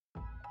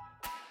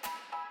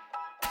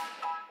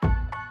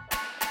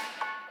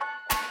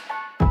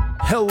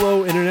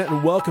Hello, Internet,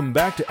 and welcome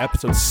back to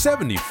episode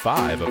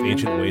 75 of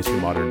Ancient Ways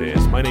from Modern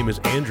Days. My name is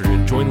Andrew,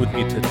 and joined with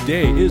me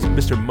today is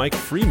Mr. Mike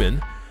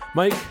Freeman.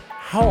 Mike,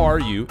 how are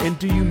you, and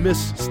do you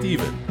miss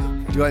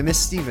Steven? Do I miss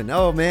Steven?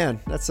 Oh, man,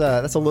 that's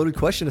a loaded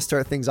question to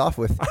start things off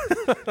with.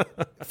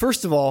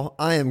 First of all,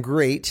 I am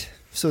great.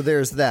 So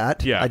there's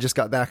that. Yeah. I just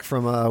got back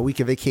from a week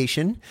of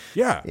vacation.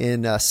 Yeah.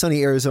 In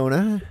sunny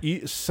Arizona.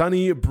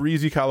 Sunny,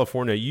 breezy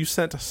California. You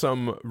sent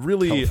some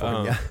really...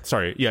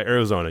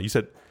 Arizona. You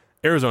said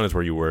Arizona is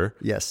where you were.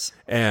 Yes.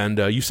 And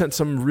you sent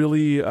some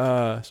really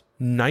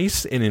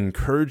nice and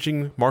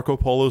encouraging Marco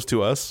Polos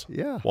to us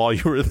while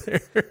you were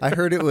there. I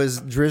heard it was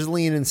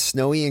drizzling and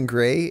snowy and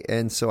gray,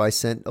 and so I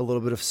sent a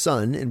little bit of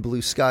sun and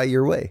blue sky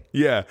your way.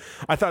 Yeah.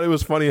 I thought it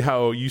was funny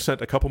how you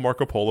sent a couple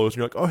Marco Polos, and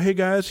you're like, oh, hey,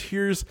 guys,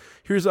 here's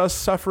us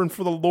suffering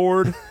for the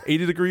Lord,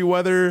 80-degree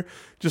weather,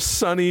 just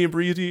sunny and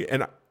breezy.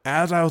 And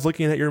as I was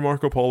looking at your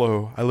Marco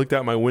Polo, I looked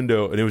out my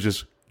window, and it was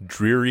just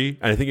dreary.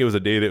 And I think it was a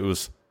day that it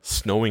was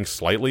snowing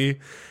slightly,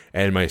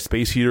 and my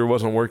space heater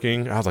wasn't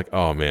working. I was like,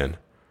 oh, man.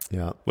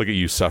 Yeah. Look at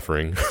you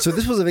suffering. So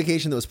this was a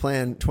vacation that was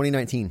planned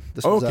 2019.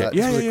 This was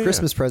a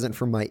Christmas present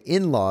from my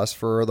in-laws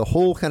for the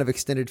whole kind of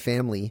extended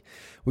family.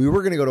 We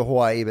were going to go to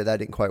Hawaii, but that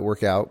didn't quite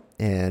work out,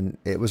 and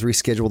it was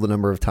rescheduled a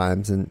number of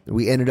times, and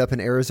we ended up in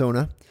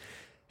Arizona.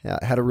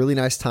 Had a really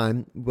nice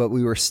time, but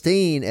we were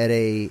staying at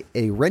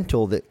a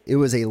rental that it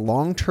was a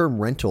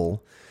long-term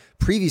rental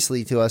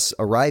previously to us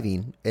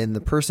arriving, and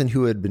the person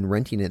who had been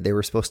renting it, they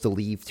were supposed to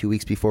leave 2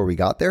 weeks before we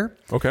got there.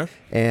 Okay.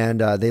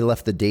 And they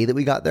left the day that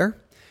we got there.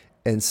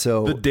 And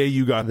so the day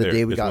you got there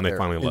is when they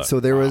finally left. And so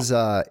there was,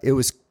 it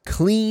was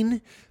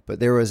clean, but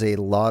there was a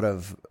lot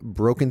of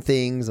broken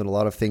things and a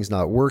lot of things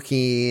not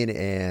working.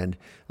 And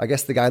I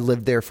guess the guy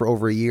lived there for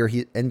over a year.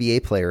 He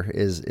NBA player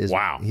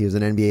wow. He was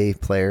an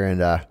NBA player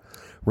and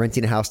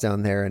renting a house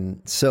down there.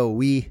 And so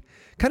we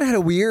kind of had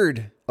a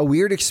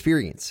weird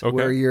experience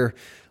where you're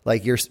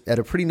at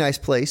a pretty nice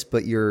place,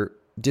 but your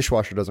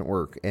dishwasher doesn't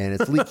work and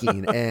it's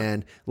leaking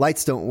and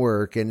lights don't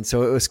work. And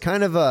so it was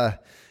kind of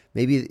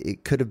maybe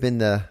it could have been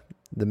the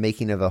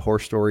making of a horror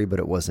story, but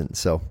it wasn't.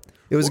 So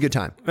it was a good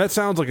time. That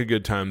sounds like a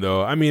good time,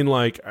 though. I mean,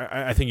 like,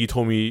 I think you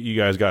told me you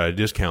guys got a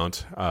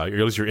discount. Or at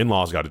least your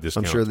in-laws got a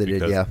discount. I'm sure they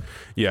did, yeah.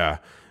 Yeah.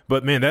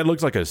 But, man, that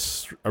looks like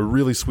a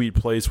really sweet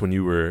place when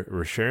you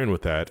were sharing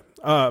with that.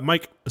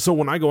 Mike, so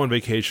when I go on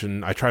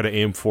vacation, I try to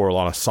aim for a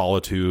lot of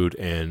solitude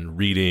and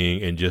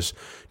reading and just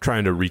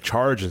trying to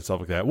recharge and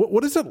stuff like that.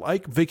 What is it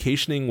like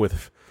vacationing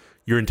with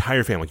your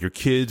entire family, like your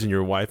kids and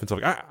your wife and stuff?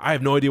 I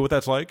have no idea what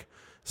that's like.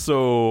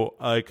 So,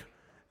 like,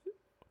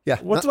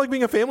 what's it like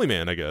being a family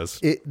man, I guess?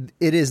 It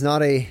is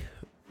not a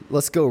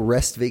let's go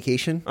rest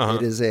vacation. Uh-huh.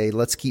 It is a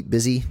let's keep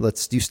busy.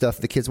 Let's do stuff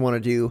the kids want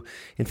to do.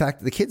 In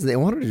fact, the kids, they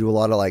wanted to do a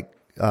lot of like,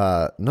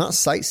 not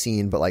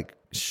sightseeing, but like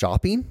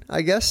shopping,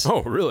 I guess.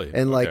 Oh, really?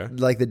 And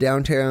like the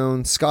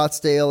downtown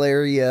Scottsdale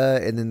area.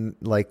 And then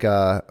like,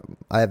 I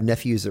have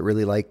nephews that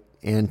really like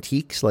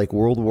antiques, like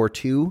World War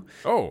II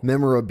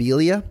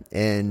memorabilia,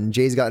 and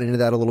Jay's gotten into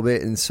that a little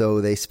bit, and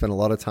so they spent a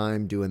lot of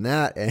time doing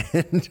that,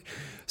 and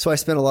so I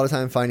spent a lot of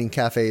time finding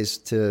cafes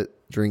to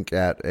drink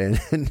at, and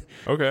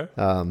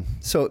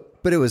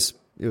but it was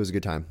a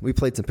good time. We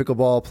played some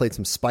pickleball, played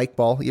some spike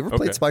ball. You ever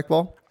played spike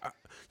ball?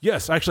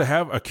 Yes, I actually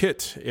have a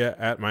kit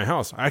at my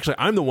house. Actually,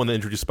 I'm the one that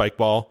introduced spike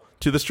ball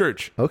to this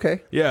church.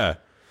 Okay. Yeah.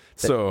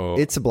 So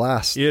it's a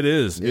blast. It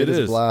is. It is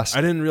a blast.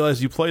 I didn't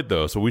realize you played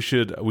though, so we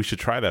should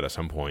try that at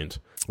some point.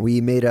 We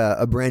made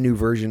a brand new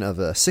version of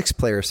a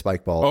 6-player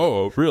spike ball.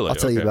 Oh, really? I'll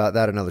tell you about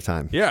that another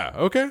time. Yeah.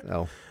 Okay.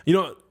 Oh.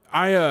 You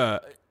know,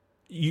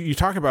 you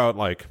talk about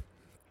like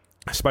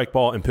spike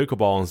ball and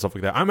pickleball and stuff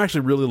like that. I'm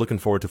actually really looking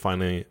forward to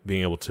finally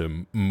being able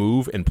to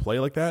move and play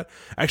like that.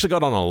 I actually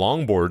got on a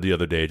longboard the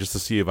other day just to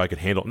see if I could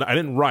handle. No, I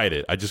didn't ride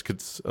it. I was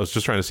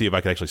just trying to see if I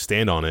could actually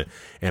stand on it,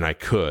 and I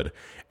could.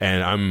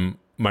 And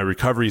my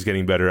recovery is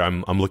getting better.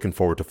 I'm looking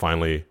forward to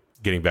finally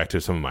getting back to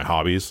some of my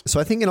hobbies. So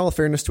I think in all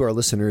fairness to our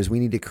listeners, we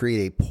need to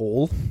create a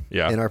poll.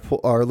 Yeah. And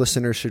our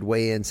listeners should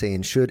weigh in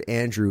saying, should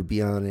Andrew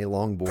be on a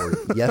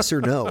longboard? Yes or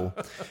no?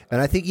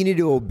 And I think you need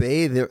to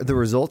obey the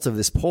results of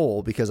this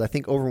poll, because I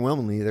think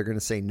overwhelmingly they're going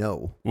to say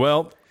no.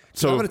 Well,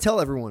 so I'm going to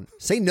tell everyone,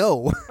 say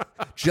no.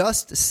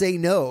 Just say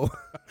no.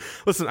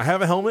 Listen, I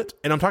have a helmet,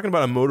 and I'm talking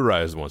about a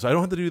motorized one, so I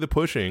don't have to do the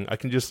pushing. I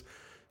can just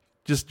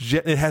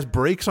it has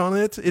brakes on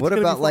it. What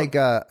about like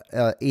a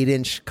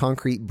 8-inch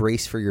concrete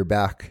brace for your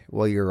back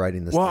while you're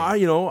riding this thing?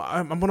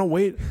 I'm going to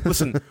wait.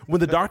 Listen, when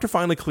the doctor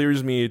finally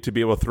clears me to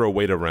be able to throw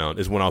weight around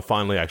is when I'll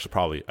finally actually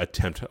probably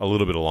attempt a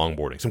little bit of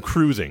longboarding, some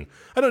cruising.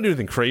 I don't do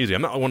anything crazy.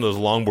 I'm not one of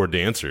those longboard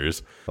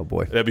dancers. Oh,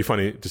 boy. That'd be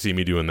funny to see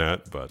me doing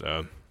that, but...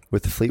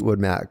 with the Fleetwood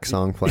Mac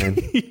song playing.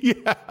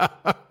 Yeah,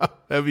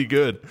 that'd be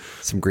good.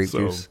 Some grape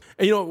juice.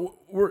 And,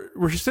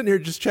 we're just sitting here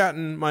just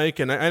chatting, Mike,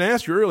 and I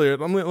asked you earlier.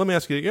 Let me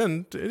ask you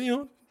again.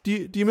 Do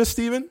you miss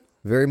Steven?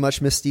 Very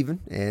much miss Steven.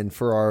 And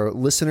for our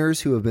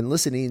listeners who have been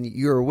listening,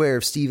 you're aware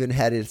of Steven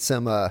had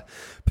some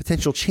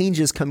potential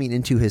changes coming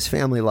into his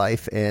family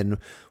life, and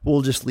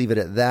we'll just leave it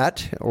at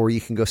that. Or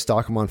you can go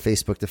stalk him on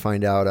Facebook to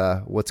find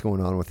out what's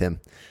going on with him.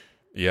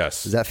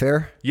 Yes. Is that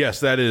fair?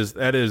 Yes, that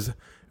is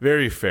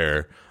very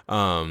fair.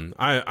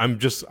 I'll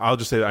just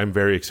say that I'm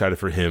very excited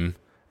for him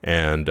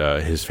and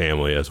his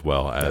family as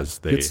well as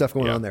they. Good stuff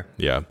going on there.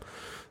 Yeah.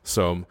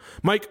 So,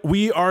 Mike,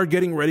 we are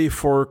getting ready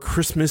for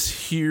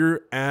Christmas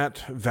here at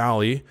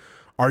Valley.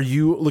 Are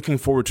you looking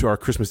forward to our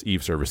Christmas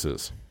Eve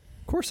services?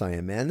 Of course I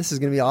am, man. This is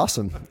going to be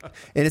awesome.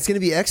 And it's going to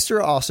be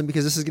extra awesome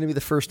because this is going to be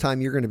the first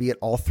time you're going to be at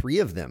all three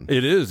of them.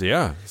 It is,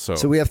 yeah.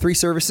 So we have 3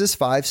 services,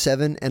 5,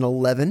 7, and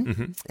 11.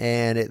 Mm-hmm.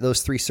 And at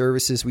those 3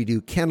 services, we do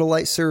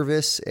candlelight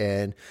service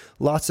and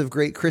lots of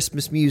great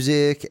Christmas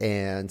music.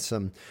 And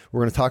we're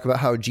going to talk about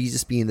how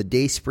Jesus being the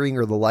day spring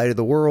or the light of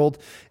the world.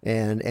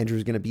 And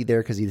Andrew's going to be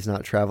there because he's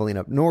not traveling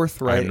up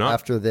north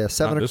after the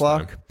 7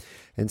 o'clock.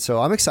 And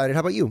so I'm excited. How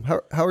about you?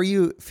 How are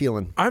you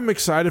feeling? I'm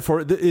excited for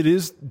it. It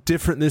is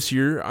different this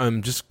year.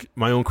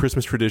 My own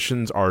Christmas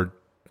traditions are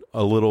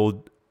a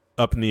little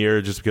up in the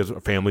air just because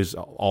family's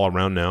all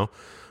around now.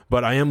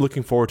 But I am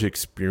looking forward to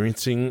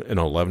experiencing an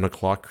 11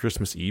 o'clock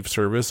Christmas Eve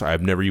service.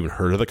 I've never even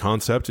heard of the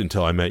concept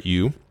until I met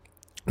you.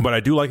 But I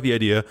do like the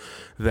idea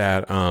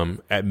that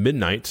at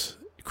midnight,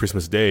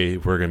 Christmas Day,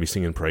 we're going to be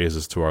singing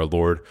praises to our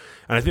Lord.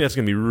 And I think that's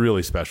going to be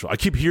really special. I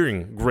keep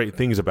hearing great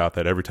things about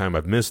that every time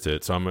I've missed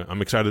it. So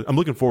I'm excited. I'm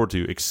looking forward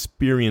to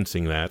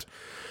experiencing that.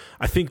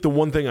 I think the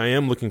one thing I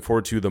am looking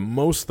forward to the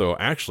most, though,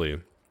 actually,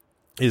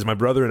 is my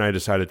brother and I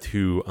decided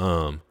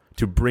to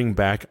bring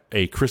back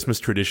a Christmas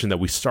tradition that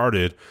we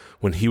started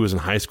when he was in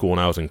high school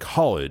and I was in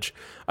college.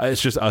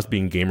 It's just us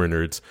being gamer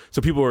nerds.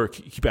 So people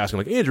keep asking,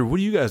 like, Andrew, what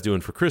are you guys doing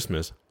for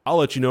Christmas? I'll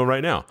let you know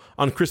right now.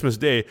 On Christmas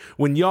Day,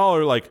 when y'all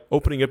are like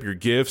opening up your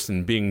gifts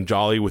and being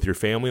jolly with your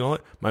family and all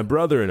that, my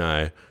brother and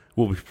I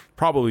will be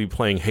probably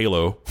playing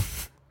Halo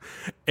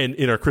and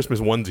in our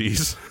Christmas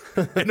onesies,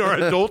 in our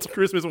adult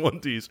Christmas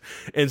onesies,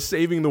 and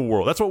saving the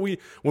world. That's what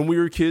when we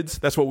were kids,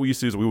 that's what we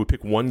used to do, is we would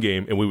pick one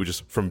game and we would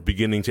just, from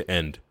beginning to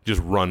end,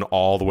 just run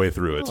all the way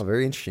through it. Oh,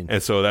 very interesting.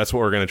 And so that's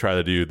what we're going to try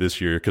to do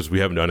this year because we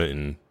haven't done it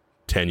in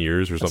 10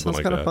 years or something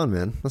like that. That sounds kind of fun,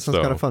 man. That sounds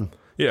kind of fun.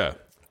 Yeah.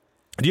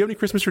 Do you have any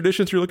Christmas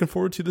traditions you're looking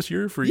forward to this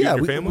year for you and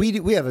your family?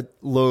 We have a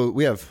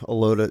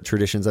load of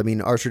traditions. I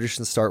mean, our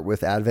traditions start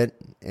with Advent,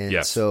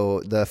 and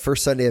so the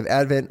first Sunday of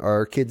Advent,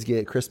 our kids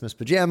get Christmas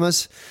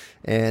pajamas,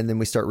 and then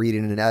we start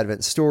reading an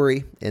Advent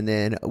story, and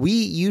then we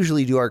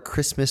usually do our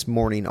Christmas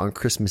morning on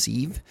Christmas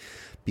Eve,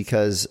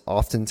 because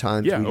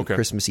oftentimes we do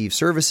Christmas Eve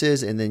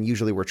services, and then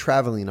usually we're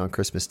traveling on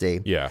Christmas Day.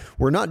 Yeah,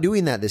 we're not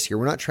doing that this year.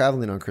 We're not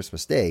traveling on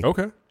Christmas Day.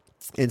 Okay.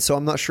 And so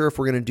I'm not sure if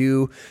we're going to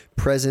do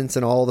presents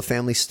and all the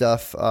family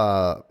stuff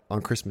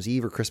on Christmas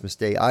Eve or Christmas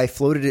Day. I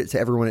floated it to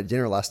everyone at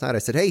dinner last night. I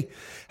said, hey,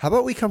 how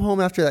about we come home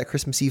after that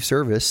Christmas Eve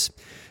service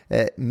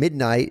at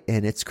midnight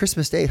and it's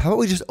Christmas Day? How about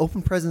we just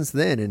open presents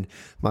then? And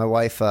my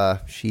wife,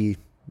 her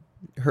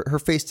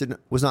face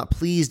was not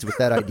pleased with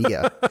that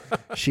idea.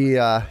 She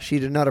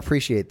did not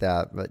appreciate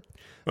that. But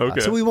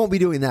so we won't be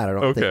doing that, I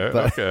don't think.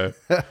 But. Okay.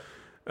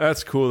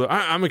 That's cool.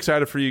 I'm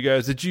excited for you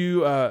guys. Did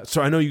you?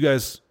 So I know you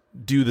guys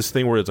do this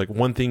thing where it's like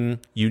one thing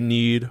you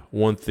need,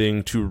 one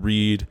thing to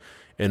read,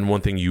 and one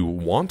thing you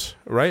want,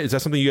 right? Is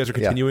that something you guys are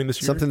continuing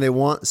this year? Something they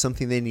want,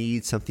 something they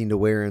need, something to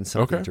wear, and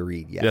something to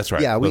read. Yeah, that's right.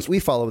 Yeah, we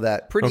follow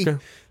that pretty. Okay.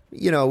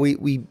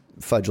 We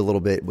fudge a little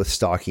bit with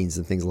stockings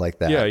and things like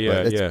that.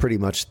 Yeah. But it's pretty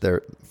much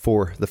the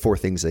four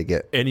things they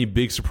get. Any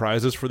big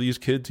surprises for these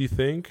kids, you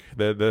think,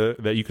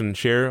 that you can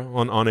share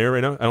on air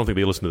right now? I don't think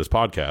they listen to this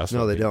podcast.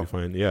 No, they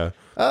don't. Yeah.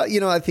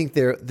 I think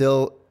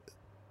they'll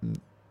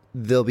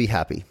be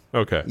happy.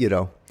 Okay.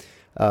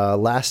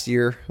 Last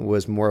year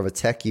was more of a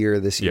tech year.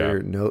 This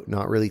year, no,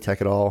 not really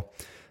tech at all.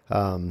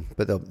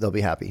 But they'll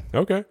be happy.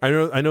 Okay. I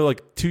know.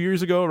 Like 2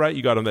 years ago, right?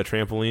 You got on that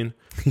trampoline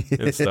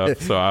and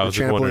stuff. So I was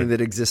just wondering. Trampoline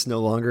that exists no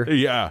longer.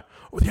 Yeah.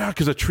 Well, yeah.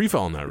 Because a tree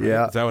fell on that. Right?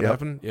 Yeah. Is that what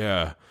happened?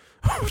 Yeah.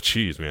 Oh,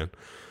 jeez, man.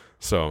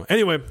 So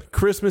anyway,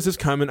 Christmas is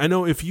coming. I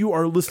know if you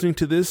are listening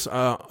to this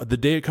the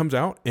day it comes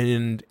out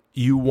and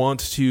you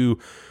want to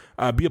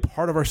be a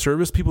part of our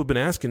service, people have been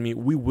asking me,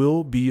 we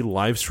will be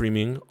live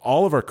streaming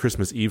all of our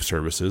Christmas Eve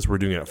services. We're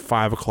doing it at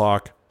 5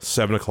 o'clock,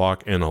 7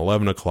 o'clock, and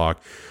 11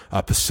 o'clock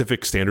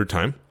Pacific Standard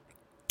Time.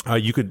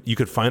 You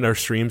could find our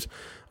streams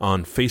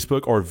on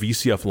Facebook or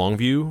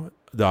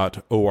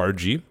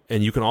VCFLongview.org,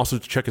 and you can also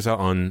check us out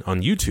on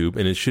YouTube,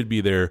 and it should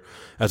be there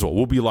as well.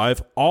 We'll be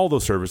live all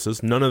those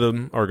services. None of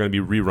them are going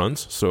to be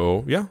reruns,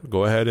 so yeah,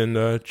 go ahead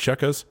and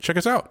check us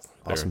out.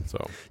 Awesome. There,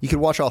 so you can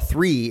watch all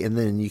 3, and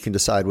then you can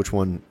decide which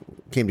one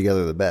came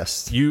together the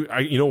best. You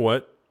know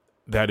what?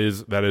 That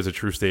is a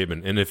true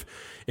statement. And if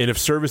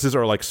services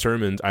are like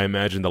sermons, I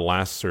imagine the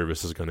last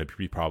service is going to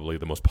be probably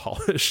the most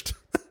polished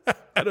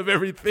out of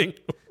everything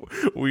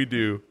we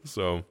do.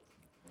 So,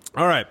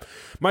 all right,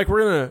 Mike,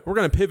 we're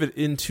gonna pivot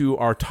into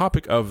our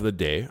topic of the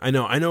day. I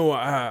know.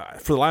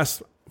 For the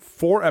last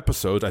 4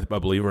 episodes, I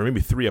believe, or maybe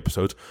 3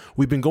 episodes,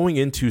 we've been going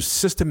into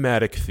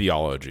systematic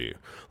theology,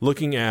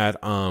 looking at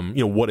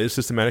what is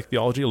systematic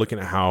theology, looking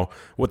at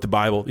what the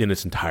Bible in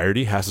its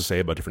entirety has to say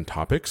about different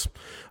topics.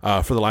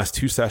 For the last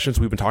 2 sessions,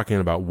 we've been talking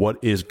about what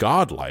is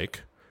God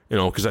like,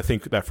 because I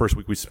think that first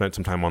week we spent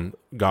some time on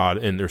God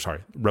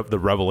the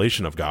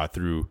revelation of God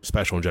through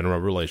special and general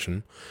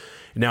revelation.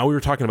 Now we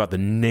were talking about the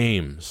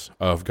names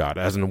of God,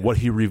 as in what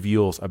he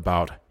reveals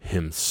about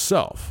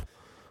himself.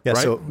 Yeah,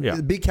 right? so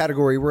the big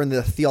category, we're in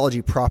the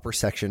theology proper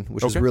section,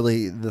 which is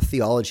really the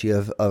theology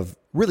of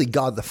really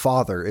God the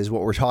Father is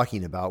what we're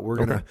talking about. We're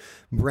going to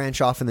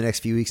branch off in the next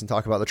few weeks and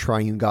talk about the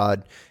triune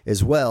God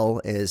as well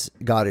as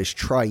God is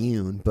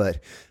triune, but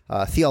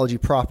theology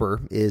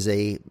proper is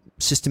a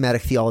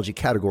systematic theology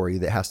category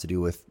that has to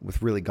do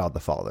with really God the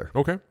Father.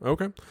 Okay.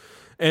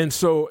 And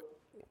so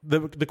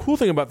the cool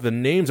thing about the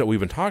names that we've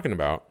been talking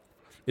about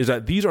is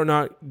that these are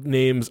not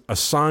names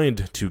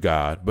assigned to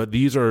God, but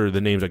these are the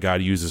names that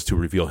God uses to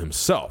reveal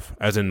himself.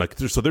 As in,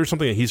 so there's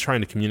something that he's trying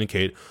to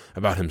communicate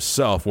about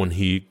himself when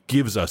he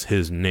gives us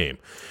his name.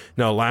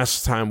 Now,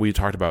 last time we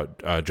talked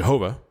about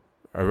Jehovah,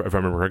 if I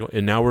remember correctly,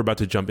 and now we're about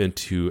to jump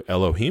into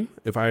Elohim,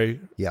 if I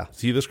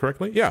see this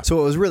correctly. Yeah.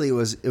 So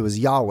it was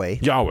Yahweh.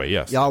 Yahweh,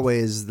 yes. Yahweh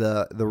is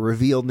the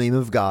revealed name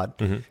of God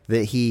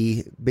that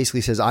he basically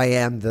says, I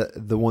am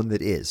the one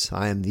that is.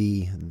 I am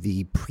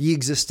the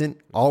pre-existent,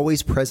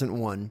 always present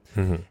one.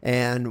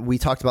 And we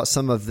talked about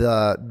some of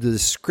the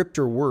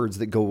descriptor words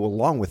that go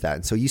along with that.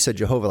 And so you said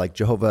Jehovah, like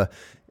Jehovah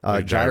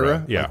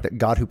Jireh, like the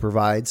God who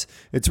provides.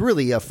 It's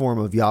really a form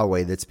of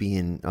Yahweh that's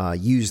being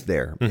used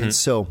there. And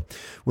so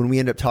when we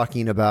end up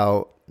talking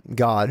about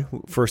God,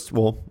 first,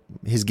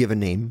 his given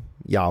name,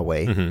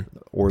 Yahweh,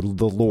 or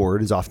the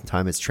Lord, is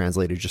oftentimes it's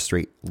translated just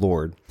straight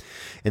Lord.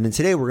 And then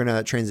today we're going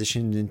to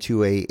transition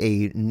into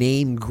a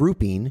name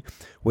grouping,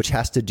 which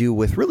has to do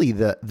with really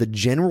the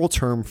general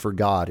term for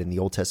God in the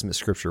Old Testament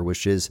scripture,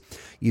 which is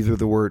either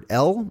the word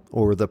El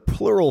or the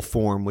plural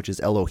form, which is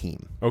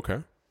Elohim.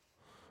 Okay.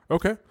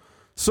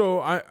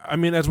 So, I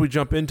mean, as we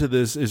jump into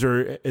this, is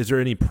there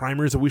any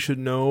primers that we should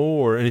know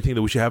or anything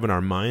that we should have in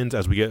our minds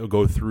as we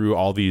go through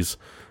all these,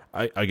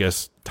 I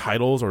guess,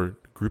 titles or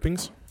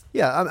groupings?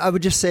 Yeah, I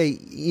would just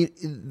say,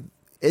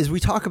 as we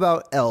talk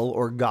about El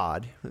or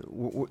God,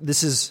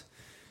 this is,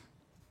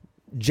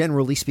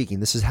 generally speaking,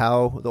 this is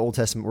how the Old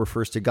Testament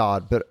refers to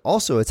God, but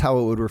also it's how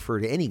it would refer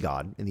to any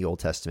God in the Old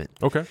Testament.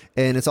 Okay.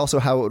 And it's also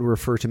how it would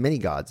refer to many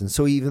gods. And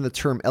so even the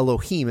term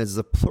Elohim is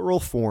the plural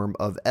form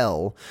of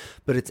El,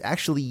 but it's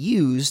actually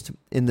used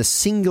in the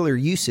singular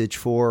usage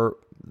for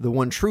the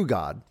one true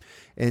God.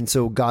 And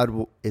so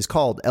God is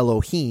called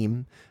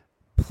Elohim,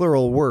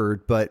 plural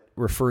word, but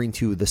referring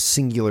to the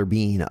singular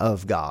being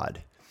of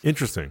God.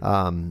 Interesting.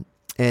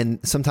 And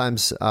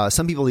sometimes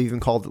some people even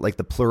call it like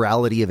the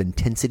plurality of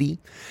intensity.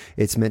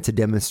 It's meant to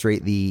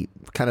demonstrate the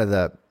kind of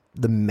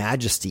the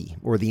majesty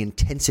or the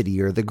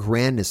intensity or the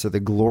grandness or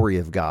the glory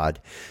of God.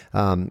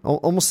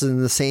 Almost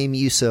in the same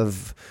use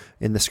of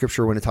in the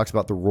scripture when it talks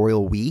about the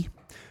royal we.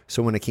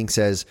 So when a king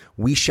says,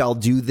 we shall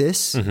do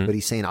this, but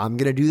he's saying, I'm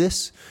going to do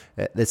this.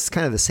 That's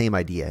kind of the same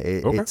idea.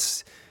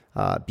 It's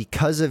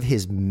because of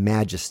his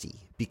majesty,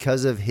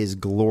 because of his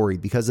glory,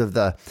 because of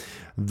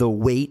the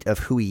weight of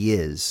who he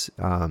is.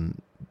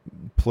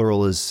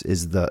 Plural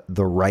is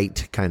the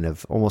right kind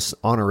of almost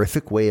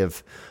honorific way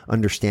of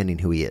understanding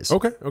who he is.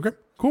 Okay,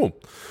 cool.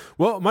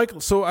 Well, Michael,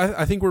 so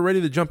I think we're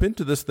ready to jump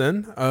into this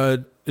then.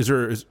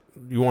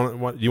 You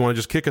want to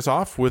just kick us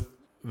off with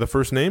the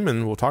first name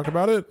and we'll talk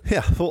about it?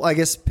 Yeah, well, I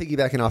guess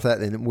piggybacking off that,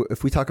 then,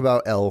 if we talk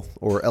about El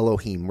or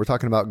Elohim, we're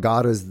talking about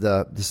God as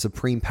the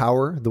supreme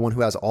power, the one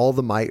who has all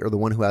the might or the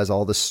one who has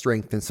all the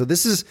strength. And so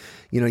this is,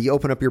 you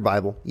open up your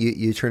Bible,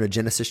 you turn to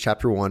Genesis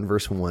chapter 1,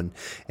 verse 1,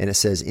 and it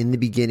says, in the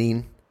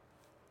beginning,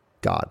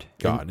 God.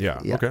 Yeah.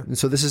 Okay. And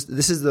so this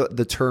is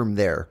the term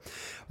there.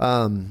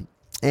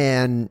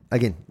 And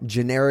again,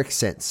 generic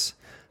sense.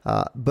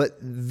 But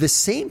the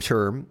same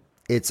term,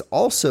 it's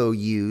also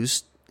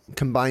used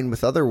combined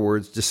with other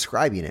words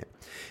describing it.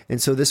 And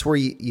so this where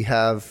you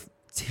have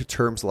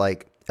terms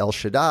like El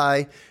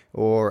Shaddai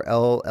or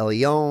El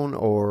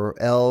Elyon or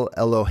El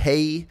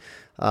Elohei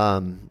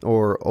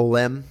or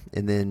Olem,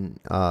 and then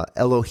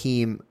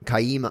Elohim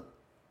Kaim.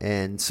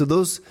 And so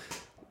those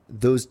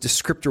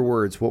descriptor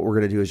words, what we're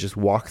going to do is just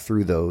walk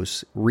through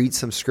those, read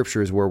some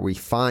scriptures where we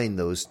find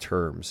those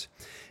terms,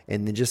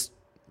 and then just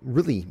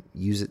really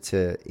use it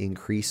to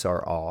increase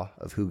our awe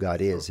of who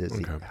God is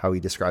how he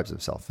describes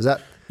himself. Does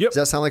that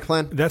sound like a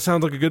plan? That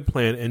sounds like a good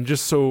plan. And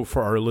just so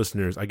for our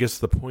listeners, I guess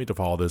the point of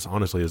all this,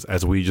 honestly, is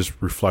as we just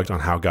reflect on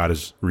how God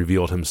has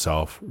revealed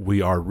himself,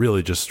 we are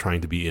really just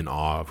trying to be in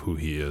awe of who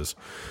he is.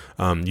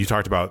 You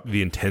talked about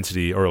the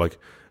intensity or like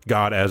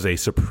God as a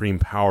supreme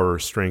power,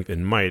 strength,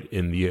 and might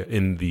in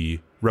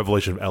the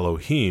revelation of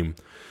Elohim.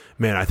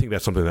 Man, I think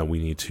that's something that we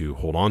need to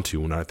hold on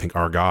to. When I think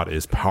our God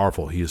is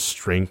powerful, he is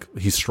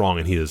he's strong,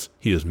 and he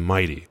is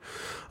mighty.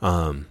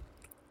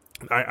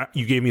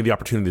 You gave me the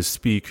opportunity to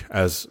speak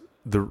as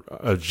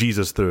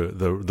Jesus,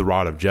 the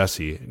rod of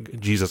Jesse,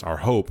 Jesus, our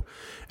hope,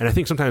 and I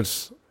think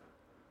sometimes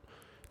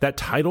that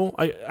title,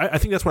 I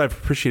think that's what I've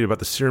appreciated about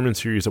the sermon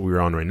series that we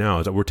are on right now,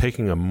 is that we're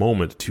taking a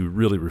moment to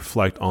really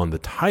reflect on the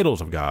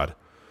titles of God,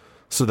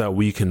 so that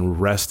we can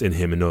rest in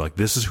him and know like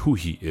this is who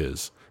he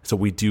is. So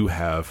we do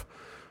have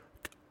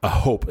a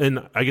hope.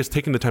 And I guess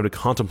taking the time to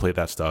contemplate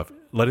that stuff,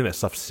 letting that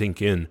stuff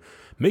sink in,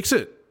 makes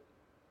it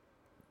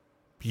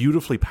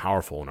beautifully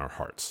powerful in our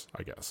hearts,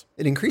 I guess.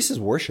 It increases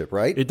worship,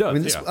 right? It does. I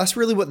mean, that's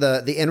really what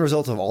the end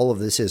result of all of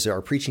this is,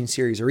 our preaching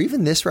series, or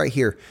even this right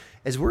here.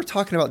 As we're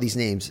talking about these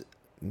names,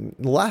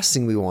 the last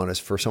thing we want is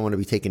for someone to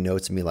be taking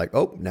notes and be like,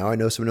 oh, now I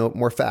know some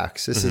more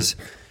facts.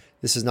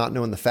 This is not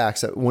knowing the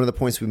facts. One of the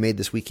points we made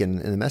this week in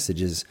the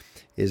message is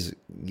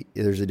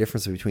there's a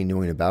difference between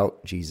knowing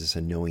about Jesus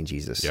and knowing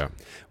Jesus. Yeah.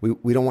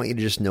 We don't want you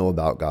to just know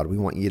about God. We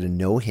want you to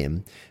know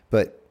him,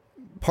 but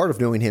part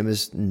of knowing him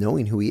is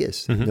knowing who he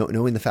is,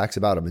 knowing the facts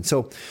about him. And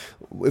so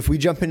if we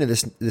jump into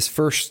this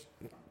first,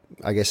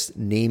 I guess,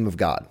 name of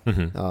God,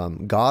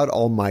 God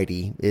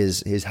Almighty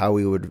is how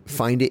we would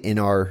find it in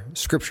our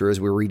scripture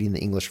as we're reading the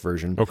English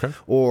version. Okay.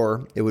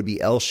 Or it would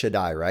be El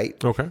Shaddai,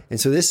 right? Okay.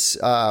 And so this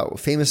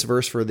famous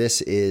verse for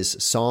this is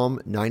Psalm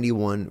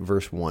 91,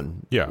 verse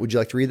 1. Yeah. Would you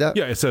like to read that?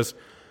 Yeah, it says,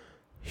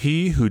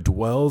 "He who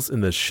dwells in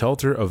the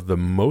shelter of the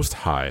Most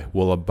High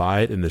will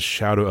abide in the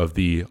shadow of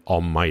the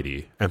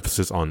Almighty."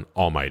 Emphasis on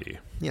Almighty.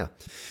 Yeah.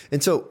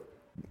 And so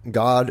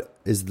God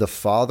is the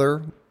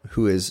Father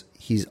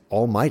he's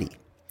Almighty.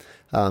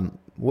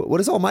 What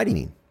does Almighty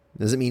mean?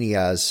 Does it mean he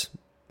has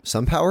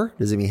some power?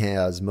 Does it mean he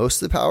has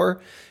most of the power?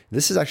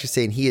 This is actually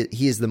saying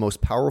he is the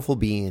most powerful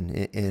being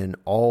in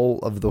all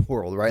of the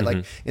world, right?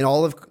 Like in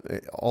all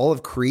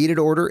of created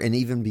order, and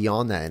even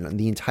beyond that, and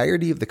the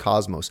entirety of the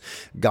cosmos,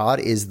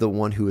 God is the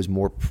one who is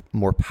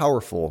more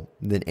powerful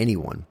than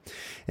anyone.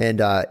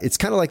 And it's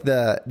kind of like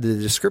the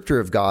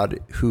descriptor of God,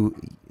 who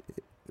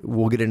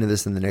we'll get into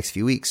this in the next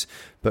few weeks,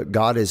 but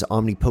God is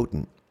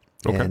omnipotent.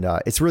 Okay. And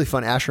it's really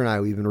fun. Asher and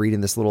I, we've been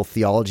reading this little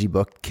theology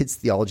book, kids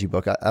theology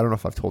book. I don't know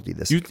if I've told you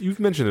this. You've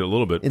mentioned it a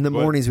little bit. In the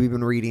mornings we've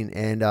been reading,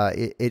 and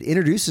it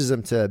introduces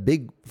them to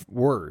big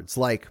words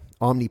like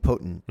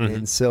omnipotent.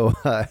 And so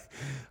a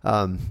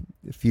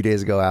few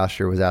days ago,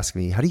 Asher was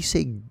asking me, how do you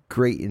say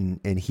great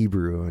in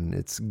Hebrew? And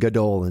it's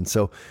gadol. And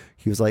so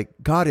he was like,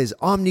 God is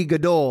omni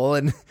gadol.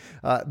 And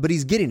but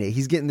he's getting it.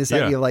 He's getting this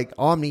idea of like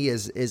omni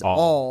is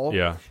all.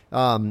 Yeah.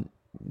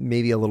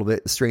 Maybe a little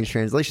bit strange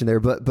translation there,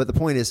 but the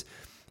point is,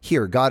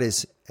 here, God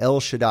is El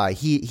Shaddai.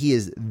 He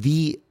is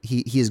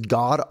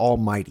God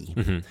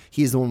Almighty.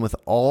 He is the one with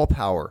all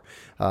power.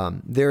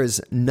 There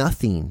is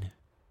nothing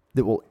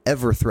that will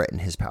ever threaten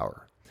his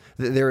power.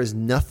 There is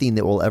nothing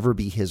that will ever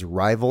be his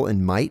rival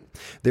in might.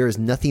 There is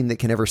nothing that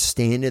can ever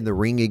stand in the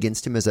ring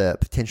against him as a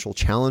potential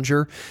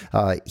challenger.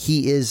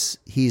 He's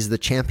the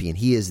champion.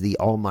 He is the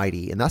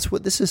Almighty. And that's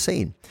what this is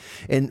saying.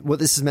 And what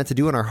this is meant to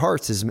do in our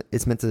hearts is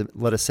it's meant to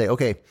let us say,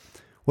 okay,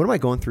 what am I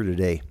going through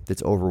today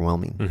that's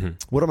overwhelming?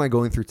 What am I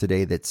going through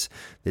today that's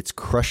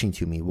crushing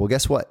to me? Well,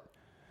 guess what?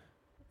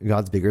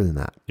 God's bigger than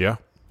that. Yeah.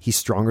 He's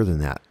stronger than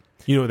that.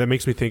 You know, that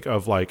makes me think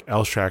of like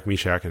Shadrach,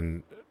 Meshach,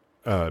 and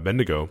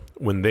Abednego,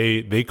 when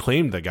they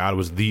claimed that God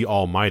was the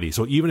Almighty.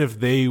 So even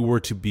if they were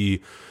to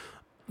be,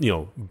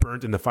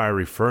 burnt in the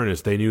fiery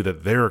furnace, they knew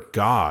that their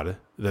God,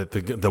 that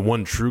the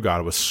one true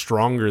God, was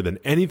stronger than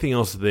anything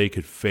else that they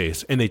could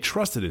face, and they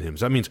trusted in him.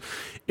 So that means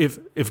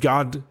if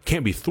God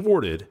can't be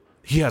thwarted,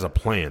 he has a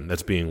plan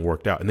that's being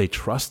worked out, and they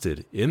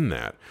trusted in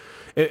that.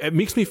 It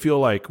makes me feel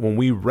like when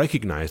we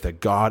recognize that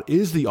God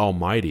is the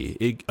Almighty,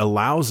 it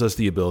allows us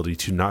the ability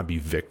to not be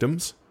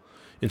victims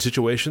in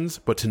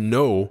situations, but to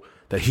know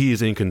that he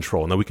is in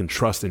control and that we can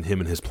trust in him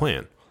and his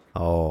plan.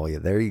 Oh, yeah,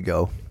 there you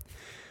go.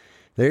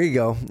 There you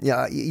go.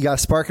 Yeah, you got a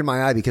spark in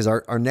my eye, because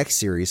our next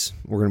series,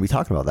 we're going to be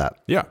talking about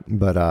that. Yeah.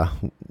 But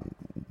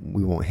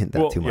we won't hint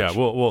that too much.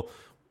 Yeah,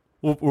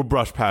 We'll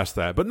brush past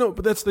that.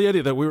 But that's the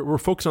idea, that we're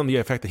focused on the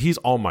fact that he's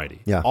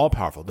almighty, all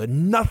powerful, that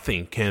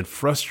nothing can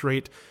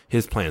frustrate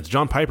his plans.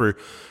 John Piper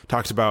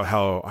talks about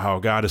how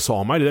God is so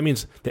almighty. That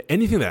means that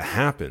anything that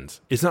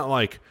happens, it's not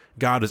like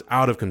God is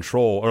out of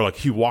control, or like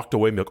he walked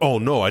away and be like, oh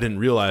no, I didn't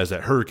realize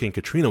that Hurricane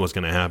Katrina was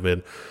going to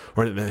happen,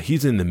 or that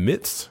he's in the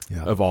midst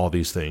of all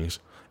these things.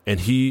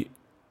 And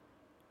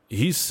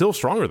he's still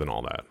stronger than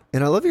all that.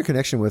 And I love your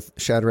connection with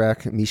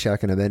Shadrach,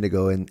 Meshach, and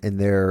Abednego, and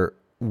their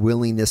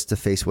willingness to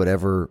face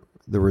whatever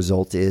the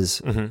result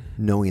is,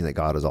 knowing that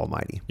God is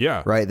almighty.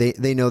 Yeah. Right?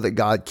 They know that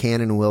God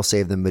can and will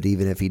save them, but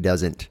even if he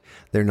doesn't,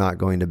 they're not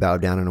going to bow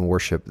down and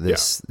worship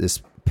this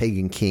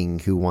pagan king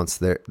who wants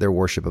their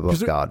worship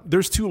above God.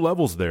 There's two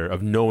levels there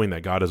of knowing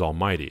that God is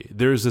almighty.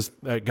 There's this,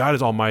 God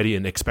is almighty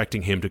and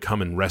expecting him to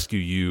come and rescue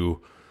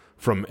you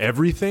from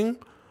everything,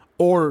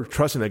 or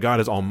trusting that God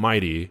is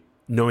almighty,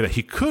 knowing that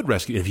he could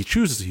rescue, if he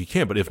chooses, he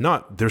can, but if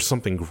not, there's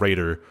something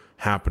greater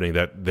happening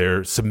that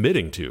they're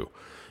submitting to.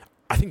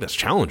 I think that's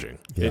challenging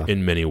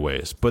in many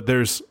ways, but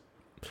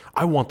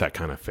I want that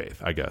kind of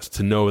faith, I guess,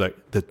 to know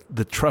that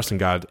the trust in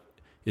God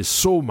is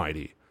so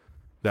mighty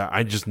that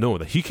I just know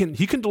that he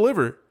can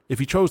deliver if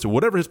he chose to,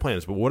 whatever his plan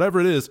is, but whatever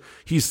it is,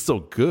 he's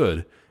still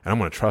good, and I'm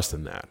going to trust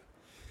in that.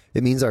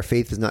 It means our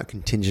faith is not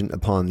contingent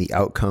upon the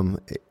outcome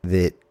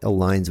that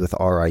aligns with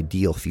our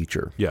ideal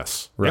future.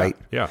 Yes. Right?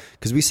 Yeah.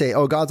 Because we say,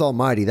 oh, God's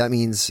almighty. That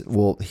means,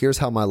 well, here's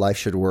how my life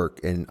should work.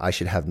 And I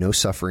should have no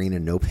suffering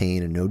and no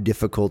pain and no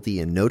difficulty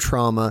and no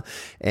trauma.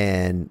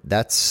 And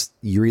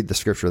you read the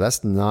scripture,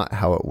 that's not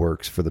how it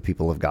works for the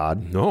people of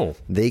God. No.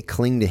 They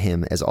cling to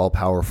him as all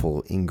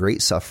powerful in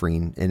great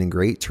suffering and in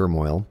great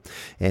turmoil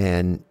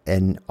and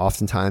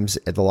oftentimes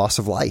at the loss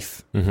of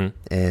life. Mm-hmm.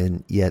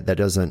 And yet that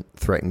doesn't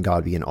threaten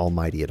God being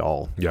almighty at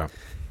all. Yeah.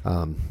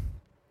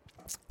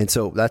 And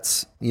so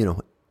that's,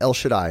 El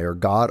Shaddai, or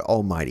God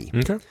Almighty.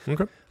 Okay.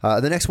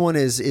 The next one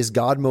is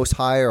God Most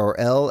High, or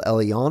El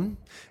Elyon.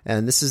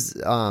 And this is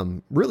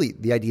really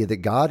the idea that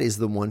God is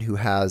the one who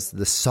has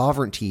the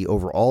sovereignty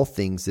over all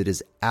things, that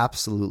is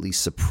absolutely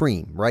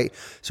supreme, right?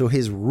 So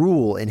his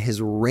rule and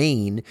his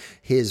reign,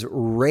 his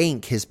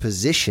rank, his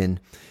position,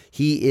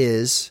 he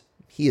is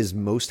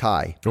most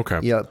high. Okay.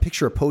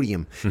 Picture a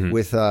podium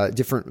with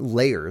different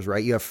layers,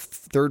 right? You have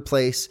third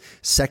place,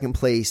 second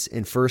place,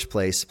 and first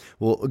place.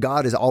 Well,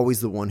 God is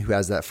always the one who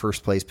has that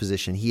first place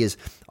position. He is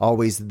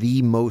always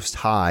the most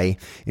high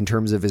in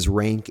terms of his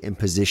rank and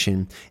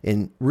position,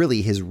 and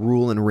really his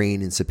rule and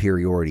reign and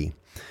superiority.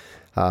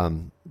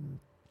 And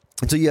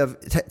so you have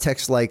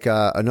texts like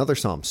another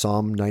Psalm,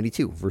 Psalm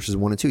 92, verses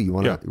 1 and 2. You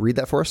want to read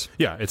that for us?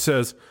 Yeah, it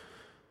says,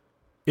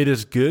 "It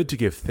is good to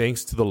give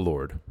thanks to the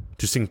Lord,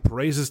 to sing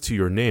praises to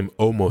your name,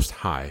 O Most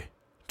High,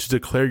 to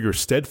declare your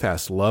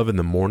steadfast love in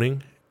the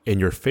morning and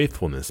your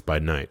faithfulness by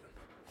night."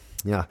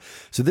 Yeah.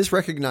 So this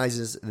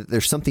recognizes that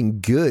there's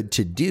something good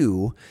to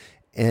do,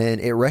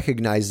 and it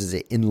recognizes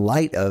it in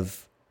light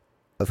of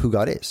who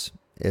God is,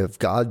 of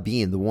God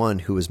being the one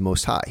who is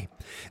most high.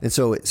 And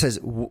so it says,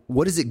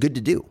 what is it good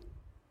to do?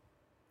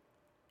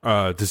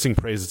 To sing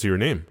praises to your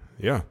name.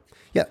 Yeah.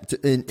 Yeah. To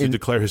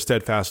declare his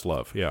steadfast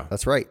love. Yeah.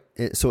 That's right.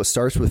 So it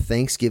starts with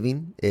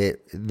thanksgiving.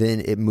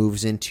 Then it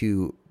moves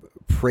into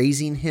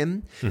praising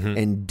him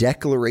and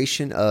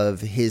declaration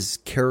of his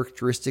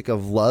characteristic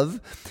of love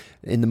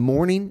in the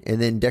morning, and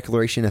then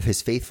declaration of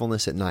his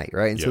faithfulness at night.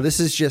 Right. And so this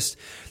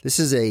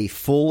is a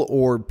full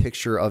orb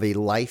picture of a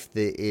life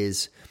that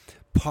is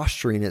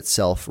posturing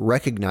itself,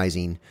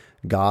 recognizing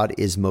God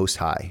is most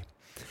high.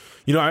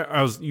 You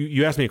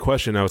asked me a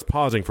question. I was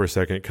pausing for a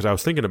second because I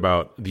was thinking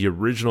about the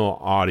original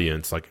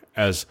audience. Like,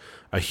 as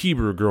a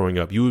Hebrew growing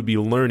up, you would be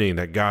learning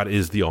that God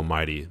is the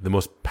Almighty, the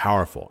most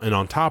powerful. And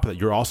on top of that,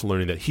 you're also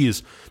learning that he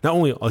is not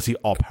only is he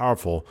all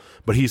powerful,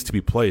 but he's to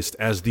be placed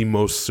as the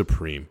most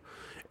supreme.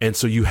 And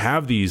so you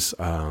have these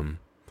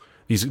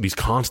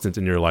constants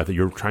in your life that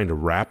you're trying to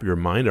wrap your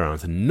mind around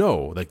to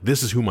know, like,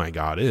 this is who my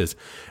God is.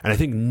 And I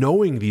think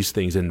knowing these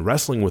things and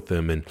wrestling with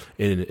them and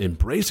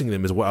embracing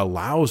them is what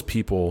allows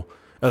people,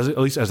 at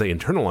least as they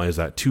internalize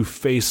that, to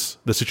face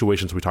the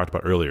situations we talked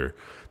about earlier,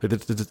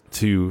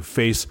 to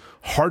face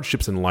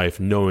hardships in life,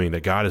 knowing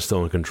that God is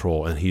still in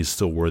control and he's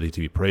still worthy to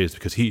be praised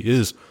because he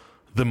is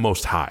the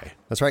Most High.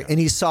 That's right. And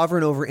he's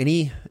sovereign over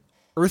any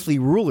earthly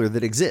ruler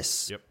that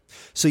exists. Yep.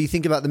 So you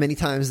think about the many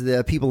times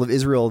the people of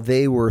Israel,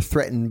 they were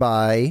threatened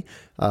by,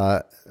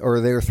 or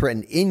they were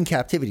threatened in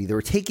captivity. They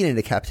were taken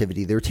into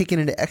captivity. They were taken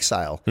into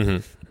exile.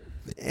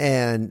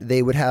 And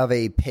they would have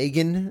a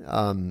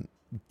pagan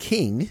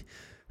king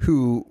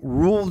who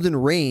ruled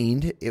and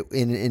reigned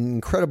in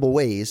incredible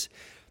ways,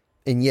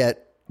 and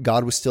yet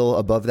God was still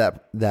above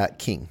that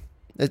king.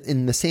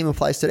 And the same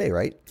applies today,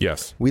 right?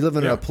 Yes. We live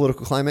in a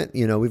political climate.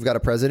 We've got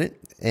a president,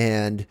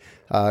 and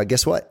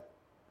guess what?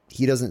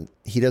 He doesn't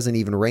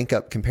even rank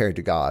up compared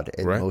to God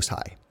at Most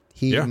High.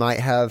 He might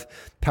have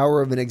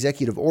power of an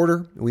executive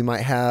order. We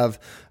might have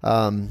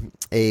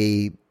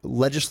a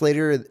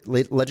legislature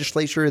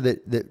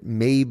that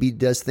maybe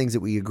does things that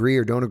we agree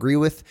or don't agree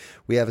with.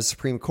 We have a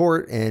Supreme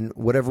Court and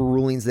whatever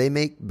rulings they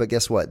make. But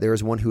guess what? There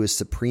is one who is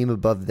supreme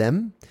above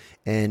them.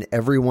 And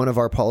every one of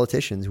our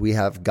politicians, we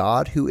have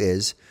God who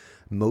is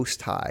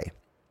Most High.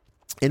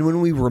 And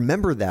when we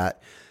remember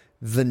that,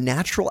 the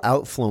natural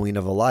outflowing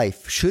of a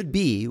life should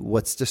be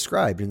what's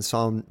described in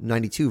Psalm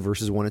 92,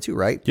 verses 1 and 2,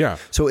 right? Yeah.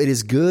 So it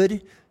is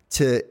good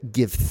to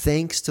give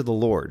thanks to the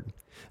Lord.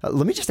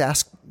 Let me just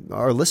ask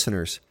our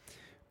listeners,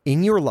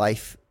 in your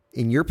life,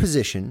 in your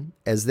position,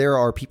 as there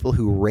are people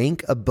who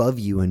rank above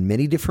you in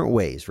many different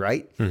ways,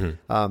 right? There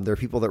are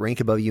people that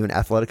rank above you in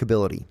athletic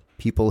ability,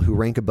 people who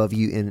rank above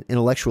you in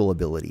intellectual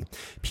ability,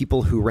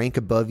 people who rank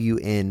above you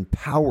in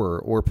power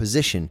or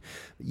position,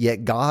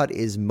 yet God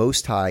is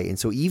Most High. And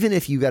so even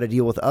if you got to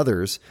deal with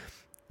others,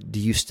 do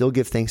you still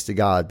give thanks to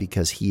God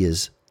because he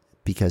is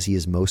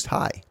Most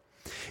High?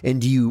 And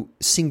do you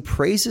sing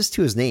praises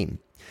to his name?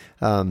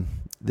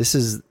 This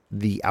is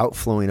the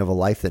outflowing of a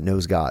life that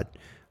knows God.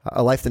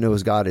 A life that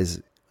knows God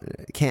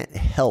can't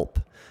help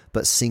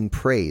but sing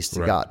praise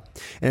to God.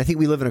 And I think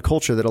we live in a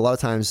culture that a lot of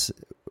times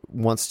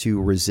wants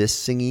to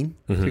resist singing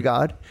to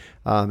God,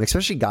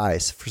 especially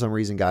guys. For some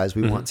reason, guys,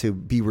 we want to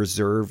be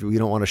reserved. We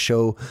don't want to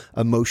show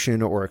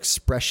emotion or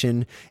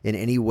expression in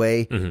any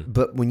way.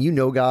 But when you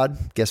know God,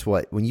 guess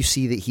what? When you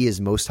see that he is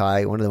most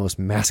high, one of the most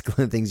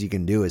masculine things you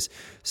can do is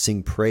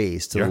sing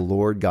praise to the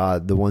Lord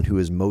God, the one who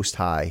is most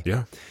high.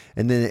 Yeah.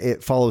 And then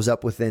it follows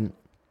up with then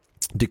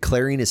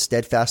declaring his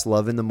steadfast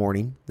love in the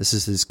morning. This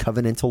is his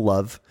covenantal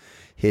love,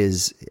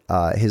 his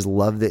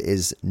love that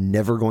is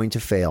never going to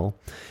fail.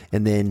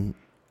 And then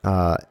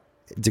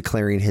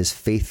declaring his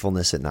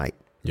faithfulness at night,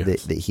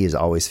 that he is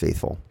always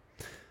faithful.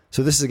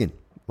 So this is, again,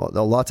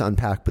 a lot to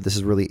unpack, but this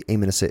is really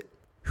aiming us at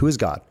who is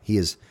God. He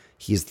is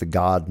the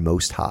God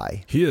most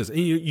high. He is. And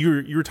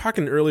you were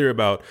talking earlier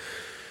about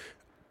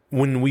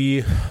when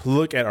we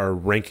look at our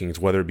rankings,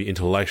 whether it be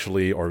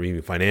intellectually or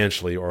even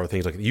financially or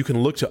things like that, you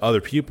can look to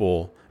other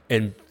people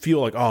and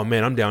feel like, oh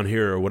man, I'm down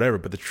here or whatever.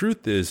 But the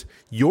truth is,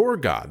 your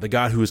God, the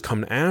God who has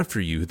come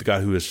after you, the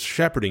God who is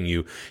shepherding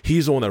you,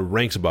 he's the one that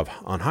ranks above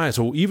on high.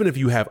 So even if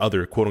you have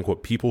other quote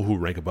unquote people who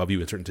rank above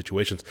you in certain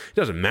situations, it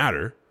doesn't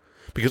matter,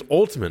 because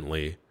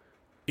ultimately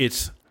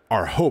it's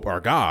our hope, our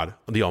God,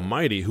 the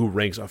Almighty, who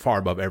ranks far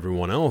above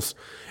everyone else.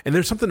 And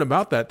there's something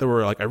about that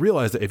where, like, I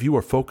realized that if you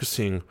are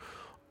focusing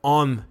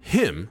on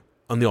him,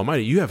 on the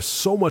Almighty, you have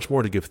so much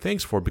more to give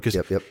thanks for, because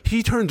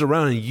he turns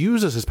around and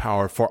uses his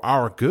power for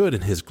our good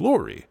and his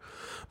glory.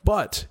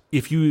 But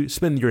if you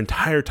spend your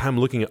entire time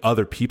looking at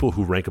other people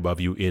who rank above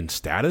you in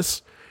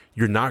status,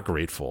 you're not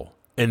grateful.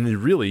 And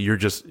really, you're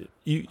just,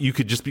 you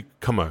could just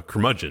become a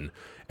curmudgeon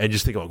and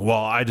just think, like,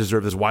 well, I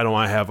deserve this. Why don't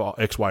I have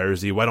X, Y, or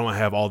Z? Why don't I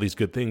have all these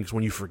good things?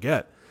 When you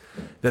forget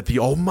that the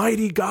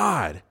Almighty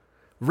God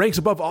ranks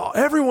above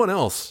everyone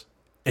else.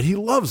 And he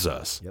loves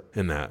us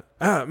in that.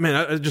 Man,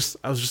 I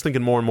was just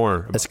thinking more and more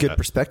about That's good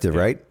perspective,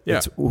 right? Yeah.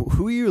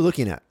 Who are you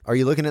looking at? Are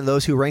you looking at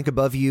those who rank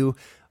above you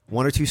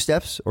one or two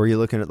steps, or are you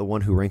looking at the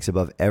one who ranks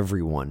above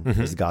everyone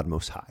as God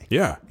most high?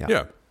 Yeah.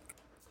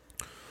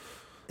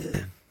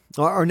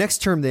 Our next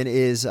term then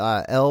is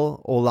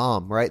El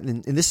Olam, right?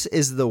 And this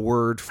is the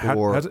word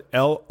for... How's it?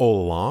 El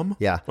Olam?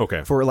 Yeah.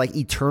 Okay. For like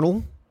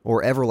eternal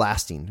or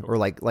everlasting, or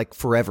like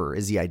forever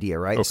is the idea,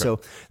 right? Okay. So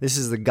this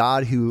is the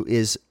God who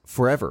is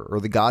forever, or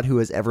the God who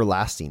is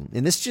everlasting.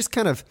 And this just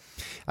kind of,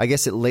 I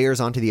guess it layers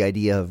onto the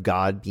idea of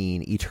God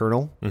being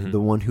eternal, the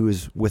one who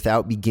is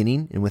without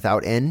beginning and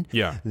without end.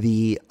 Yeah.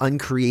 The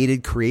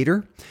uncreated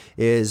creator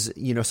is,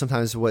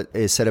 sometimes what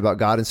is said about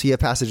God. And so you have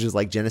passages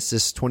like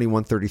Genesis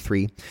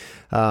 21:33.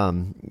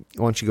 Why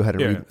don't you go ahead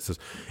and read? It says,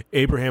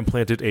 Abraham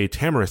planted a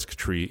tamarisk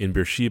tree in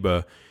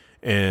Beersheba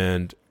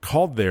and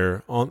called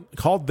there on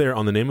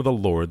the name of the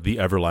Lord, the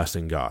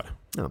everlasting God.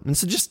 Oh, and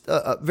so just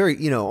a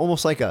very,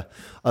 almost like a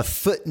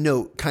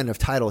footnote kind of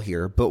title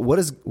here, but what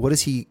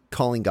is he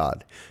calling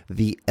God?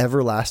 The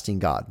everlasting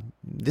God.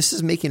 This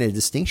is making a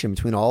distinction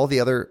between all the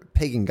other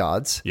pagan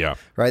gods. Yeah.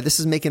 Right? This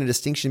is making a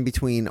distinction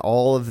between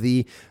all of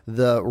the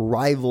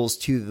rivals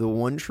to the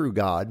one true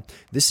God.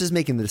 This is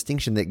making the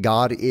distinction that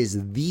God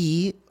is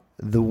the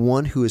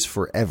one who is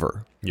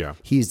forever. Yeah.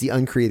 He's the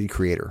uncreated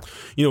creator.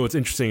 What's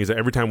interesting is that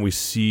every time we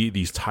see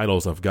these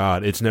titles of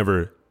God, it's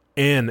never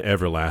an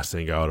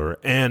everlasting God or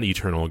an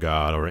eternal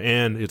God or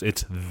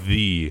it's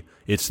the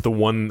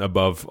one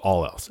above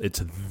all else.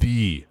 It's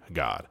the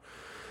God.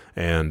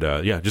 And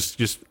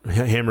just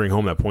hammering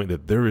home that point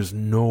that there is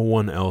no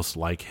one else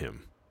like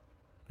him.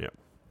 Yeah.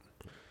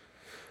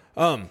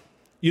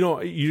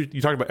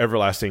 You talked about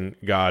everlasting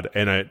God,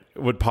 and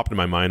what popped in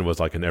my mind was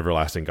like an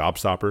everlasting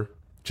gobstopper.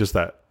 Just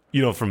that,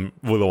 from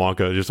Willy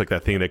Wonka, just like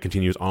that thing that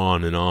continues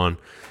on and on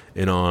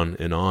and on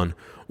and on.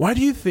 Why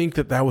do you think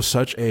that was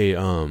such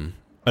a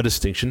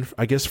distinction,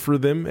 I guess, for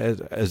them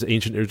as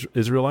ancient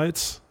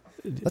Israelites?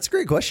 That's a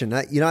great question.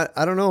 I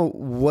don't know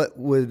it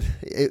would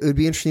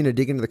be interesting to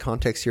dig into the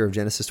context here of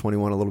Genesis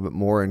 21 a little bit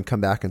more and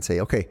come back and say,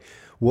 okay,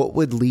 what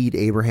would lead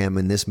Abraham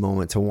in this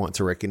moment to want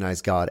to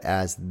recognize God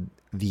as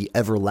the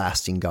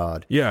everlasting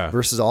God? Yeah.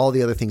 Versus all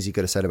the other things he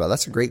could have said about it.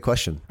 That's a great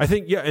question. I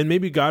think, and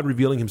maybe God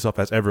revealing himself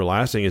as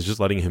everlasting is just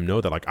letting him know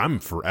that, like, I'm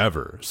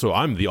forever. So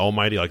I'm the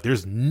Almighty. Like,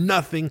 there's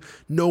no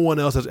one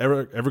else has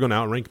ever going to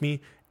outrank me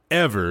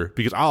ever,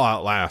 because I'll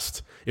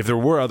outlast. If there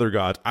were other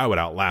gods, I would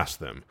outlast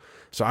them.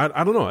 So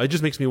I don't know. It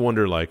just makes me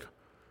wonder, like,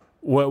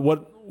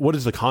 what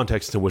is the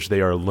context in which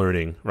they are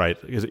learning, right?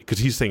 Because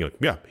he's saying, like,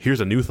 yeah, here's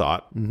a new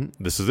thought.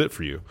 Mm-hmm. This is it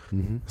for you.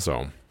 Mm-hmm.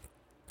 So,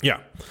 yeah.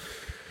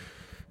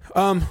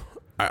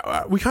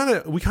 We kind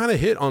of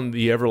hit on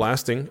the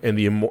everlasting and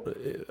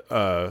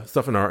the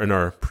stuff in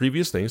our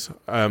previous things.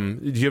 Do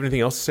you have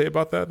anything else to say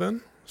about that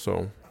then?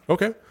 So,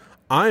 okay.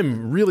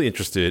 I'm really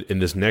interested in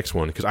this next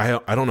one because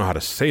I don't know how to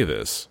say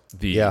this.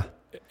 The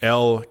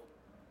El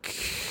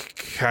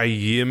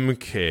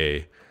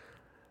Kayimke.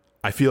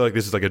 I feel like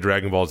this is like a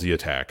Dragon Ball Z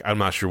attack. I'm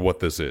not sure what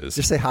this is.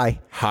 Just say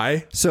hi.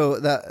 Hi? So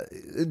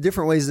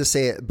different ways to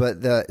say it,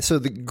 but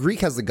the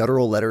Greek has the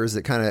guttural letters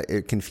that kind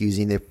of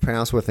confusing. They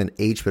pronounce with an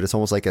H, but it's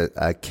almost like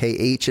a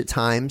KH at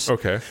times.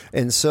 Okay.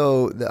 And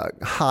so the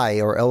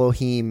hi or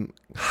Elohim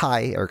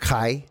hi or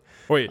Kai.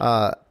 Wait,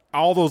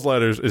 all those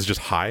letters is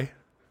just hi?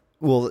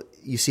 Well,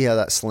 you see how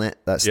that slant,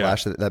 that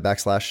slash, that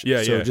backslash?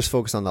 Yeah, so just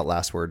focus on that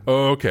last word.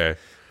 Oh, okay.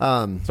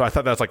 So I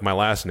thought that's like my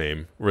last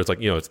name, where it's like,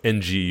 it's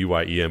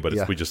Nguyen,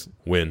 but we just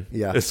win.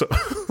 Yeah. So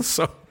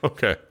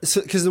okay.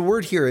 So because the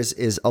word here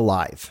is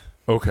alive.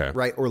 Okay.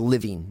 Right? Or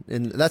living.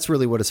 And that's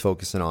really what it's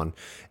focusing on.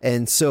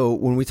 And so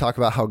when we talk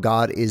about how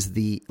God is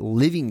the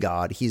living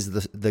God, he's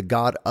the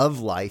God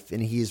of life,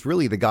 and he's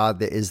really the God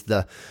that is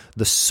the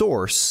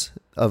source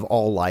of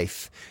all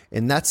life.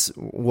 And that's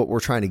what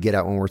we're trying to get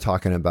at when we're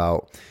talking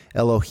about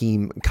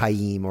Elohim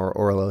Kayim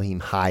or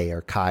Elohim Hai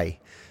or Kai.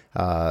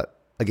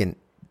 Again,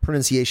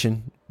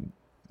 pronunciation,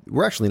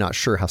 we're actually not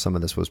sure how some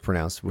of this was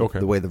pronounced with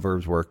the way the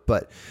verbs work,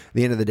 but at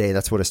the end of the day,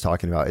 that's what it's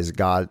talking about, is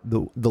God,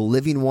 the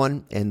living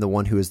one, and the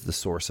one who is the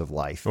source of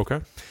life.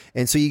 Okay.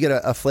 And so you get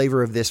a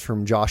flavor of this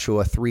from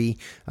Joshua 3,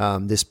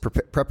 this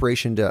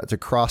preparation to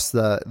cross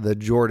the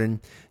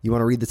Jordan. You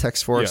want to read the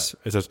text for us?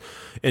 It says,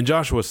 "And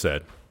Joshua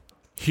said,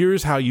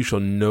 Here's how you shall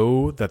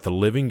know that the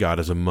living God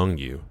is among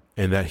you,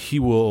 and that he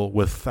will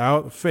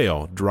without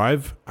fail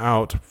drive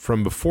out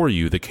from before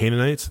you the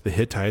Canaanites, the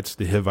Hittites,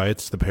 the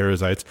Hivites, the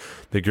Perizzites,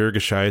 the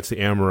Girgashites, the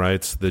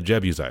Amorites, the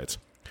Jebusites.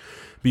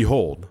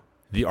 Behold,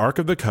 the ark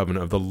of the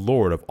covenant of the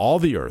Lord of all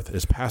the earth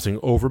is passing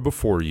over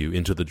before you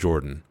into the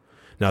Jordan.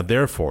 Now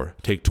therefore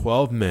take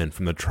 12 men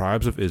from the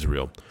tribes of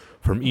Israel,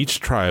 from each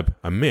tribe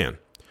a man.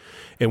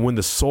 And when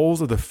the soles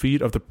of the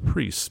feet of the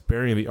priests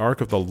bearing the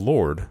ark of the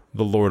Lord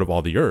of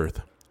all the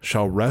earth,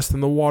 shall rest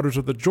in the waters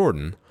of the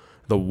Jordan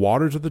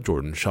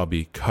shall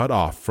be cut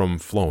off from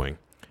flowing,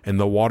 and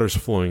the waters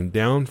flowing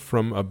down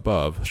from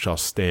above shall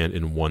stand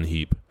in one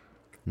heap."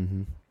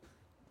 Mm-hmm.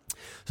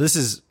 So this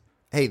is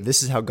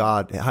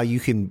how you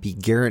can be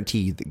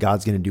guaranteed that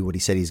God's going to do what he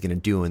said he's going to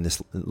do in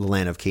this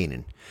land of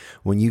Canaan.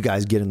 When you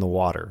guys get in the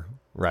water,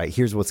 right?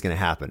 Here's what's going to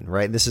happen,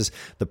 right? This is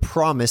the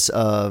promise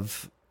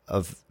of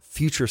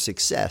future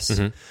success.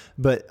 Mm-hmm.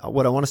 But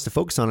what I want us to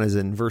focus on is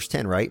in verse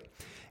 10, right?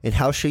 "And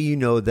how shall you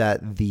know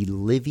that the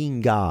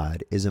living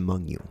God is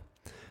among you?"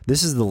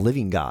 This is the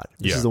living God.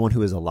 This is the one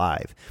who is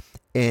alive.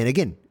 And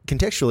again,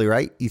 contextually,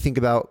 right? You think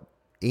about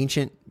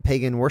ancient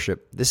pagan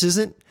worship. This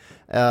isn't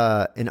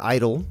an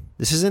idol.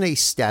 This isn't a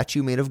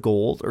statue made of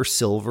gold or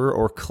silver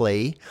or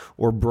clay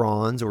or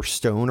bronze or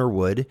stone or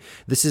wood.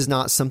 This is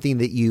not something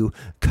that you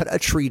cut a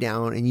tree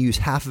down and use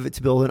half of it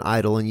to build an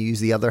idol and you use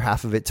the other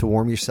half of it to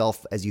warm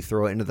yourself as you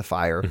throw it into the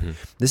fire. Mm-hmm.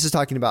 This is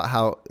talking about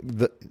how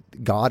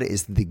God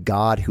is the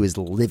God who is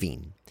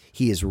living.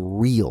 He is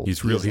real.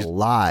 He's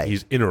alive.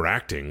 He's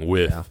interacting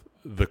with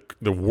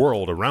the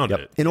world around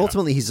it. And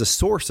ultimately, he's the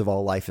source of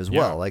all life as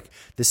well. Like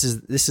this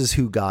is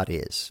who God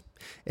is.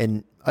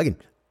 And again,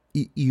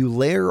 you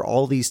layer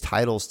all these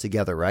titles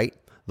together, right?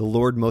 The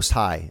Lord Most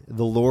High,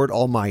 the Lord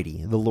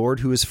Almighty, the Lord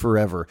who is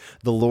forever,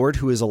 the Lord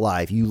who is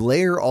alive. You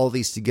layer all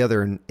these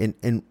together,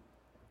 and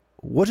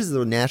what is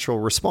the natural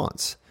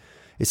response?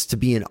 It's to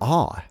be in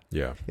awe.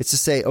 Yeah. It's to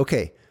say,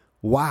 okay,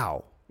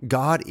 wow,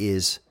 God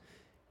is...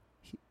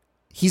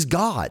 He's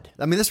God.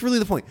 I mean, that's really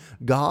the point.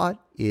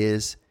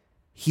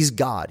 He's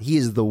God. He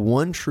is the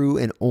one true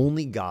and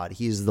only God.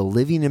 He is the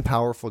living and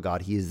powerful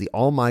God. He is the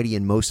almighty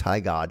and most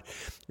high God.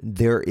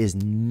 There is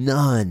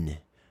none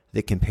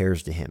that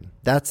compares to him.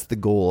 That's the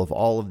goal of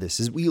all of this.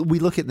 Is we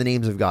look at the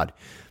names of God.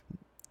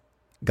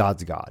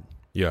 God's God.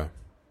 Yeah.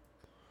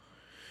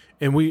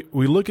 And we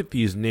look at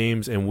these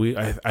names, and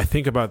I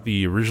think about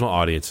the original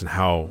audience and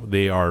how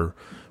they are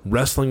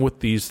wrestling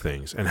with these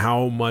things and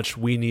how much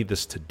we need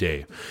this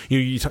today.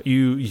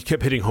 You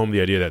kept hitting home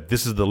the idea that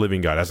this is the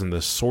living God, as in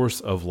the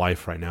source of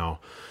life right now.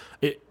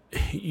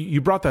 You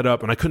brought that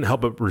up, and I couldn't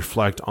help but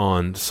reflect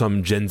on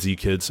some Gen Z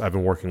kids I've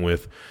been working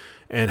with,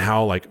 and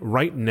how like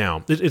right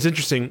now, it's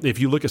interesting. If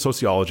you look at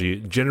sociology,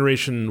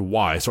 Generation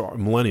Y, so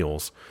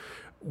millennials,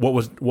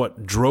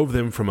 what drove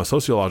them from a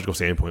sociological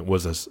standpoint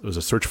was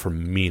a search for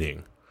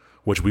meaning,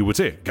 which we would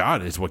say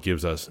God is what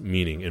gives us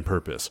meaning and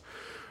purpose.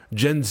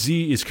 Gen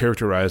Z is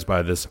characterized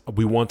by this: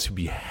 we want to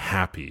be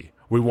happy.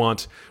 We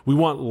want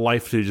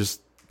life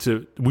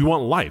we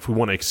want life. We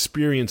want to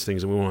experience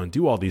things, and we want to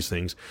do all these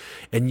things.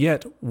 And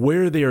yet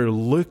where they are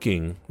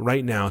looking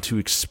right now to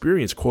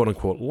experience quote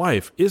unquote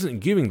life isn't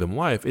giving them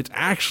life. It's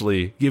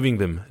actually giving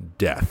them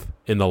death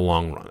in the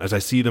long run. As I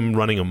see them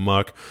running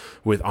amok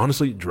with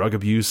honestly drug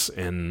abuse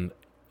and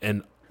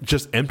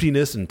just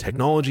emptiness and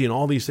technology and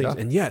all these things.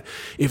 Yeah. And yet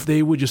if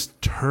they would just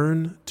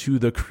turn to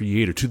the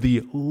Creator, to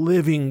the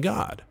living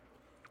God,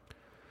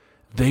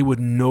 they would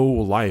know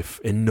life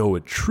and know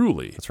it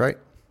truly. That's right.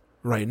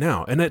 Right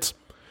now. And it's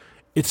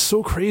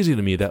so crazy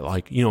to me that,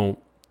 like, you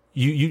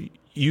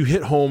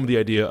hit home the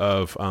idea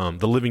of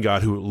the living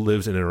God who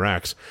lives and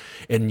interacts.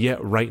 And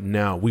yet right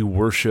now we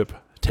worship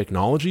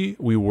technology,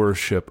 we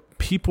worship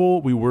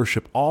people, we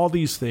worship all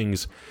these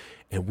things,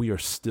 and we are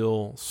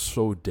still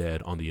so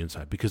dead on the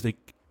inside because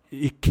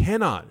it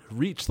cannot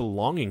reach the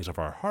longings of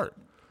our heart.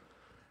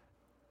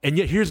 And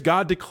yet here's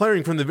God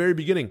declaring from the very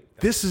beginning,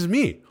 this is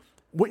me.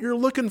 What you're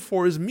looking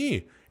for is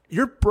me.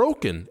 You're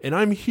broken, and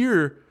I'm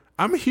here.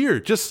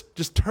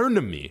 Just turn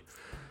to me.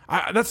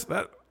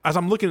 as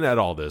I'm looking at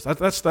all this,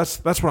 that's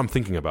what I'm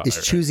thinking about.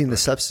 It's choosing the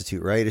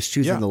substitute, right? It's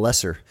choosing the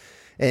lesser.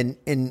 And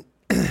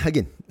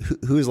again,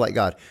 who is like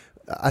God?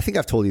 I think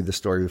I've told you this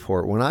story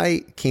before. When I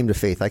came to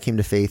faith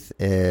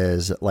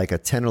as like a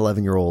 10,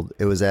 11-year-old.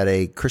 It was at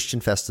a Christian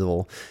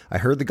festival. I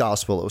heard the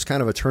gospel. It was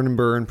kind of a turn and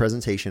burn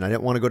presentation. I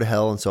didn't want to go to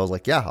hell. And so I was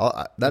like,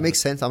 that makes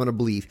sense. I'm going to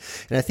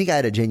believe. And I think I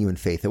had a genuine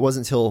faith. It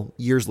wasn't until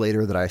years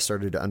later that I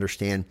started to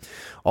understand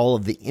all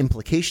of the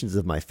implications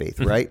of my faith,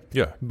 right?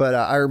 Yeah. But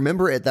I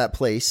remember at that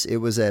place, it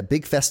was a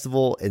big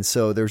festival. And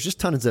so there was just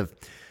tons of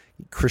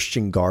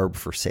Christian garb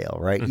for sale,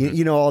 right?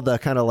 You know, all the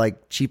kind of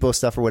like cheapo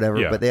stuff or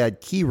whatever, but they had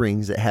key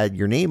rings that had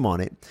your name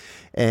on it,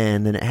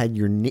 and then it had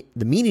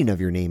the meaning of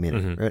your name in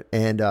it. Right?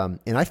 And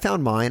I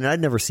found mine, and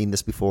I'd never seen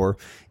this before,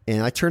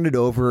 and I turned it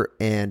over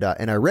and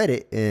I read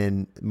it,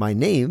 and my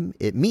name,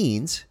 it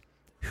means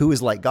who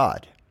is like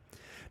God.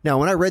 Now,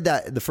 when I read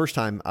that the first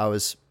time, I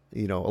was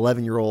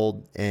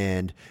 11-year-old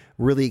and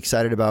really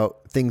excited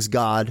about things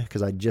God,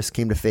 because I just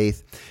came to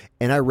faith.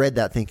 And I read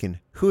that thinking,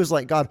 who is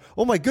like God?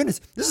 Oh my goodness,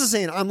 this is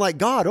saying I'm like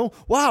God. Oh,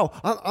 wow,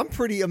 I'm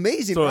pretty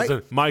amazing, so right?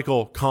 It's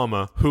Michael,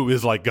 who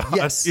is like God?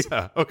 Yes.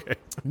 Yeah, okay.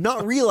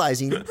 Not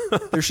realizing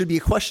there should be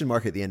a question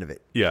mark at the end of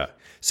it. Yeah.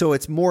 So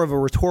it's more of a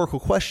rhetorical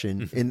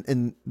question.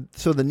 And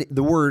so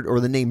the word or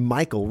the name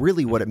Michael,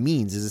 really what it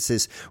means is it's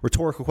this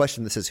rhetorical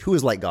question that says, who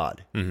is like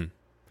God? And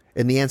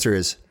the answer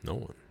is no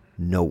one.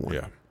 No one.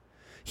 Yeah.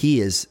 He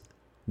is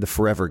the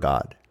forever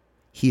God.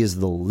 He is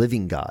the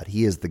living God.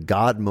 He is the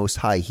God Most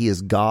High. He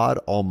is God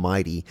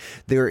Almighty.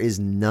 There is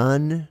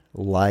none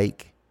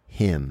like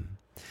him.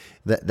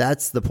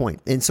 That's the point.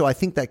 And so I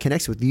think that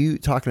connects with you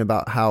talking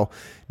about how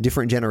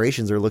different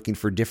generations are looking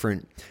for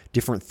different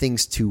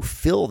things to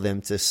fill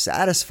them, to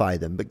satisfy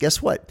them. But guess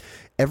what?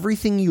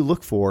 Everything you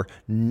look for,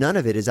 none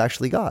of it is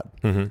actually God.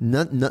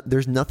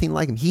 There's nothing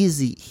like him. He is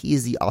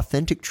the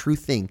authentic, true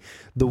thing.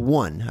 The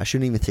one, I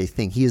shouldn't even say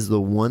thing. He is the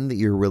one that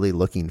you're really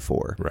looking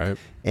for. Right.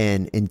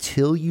 And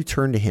until you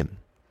turn to him,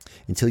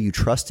 until you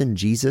trust in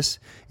Jesus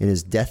and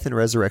his death and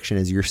resurrection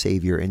as your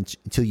Savior, and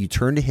until you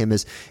turn to him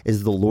as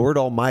the Lord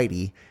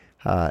Almighty,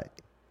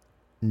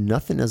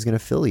 nothing is going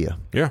to fill you.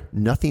 Yeah.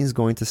 Nothing's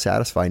going to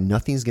satisfy.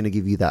 Nothing's going to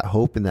give you that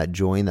hope and that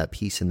joy and that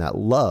peace and that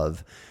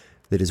love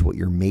that is what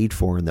you're made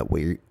for, and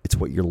it's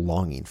what you're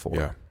longing for.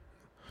 Yeah.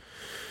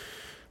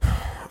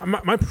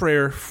 My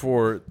prayer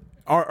for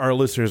our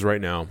listeners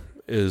right now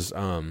is,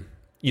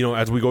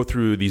 as we go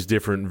through these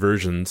different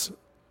versions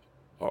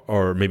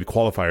or maybe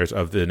qualifiers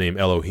of the name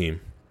Elohim,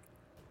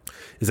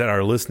 is that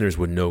our listeners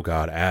would know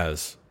God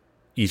as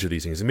each of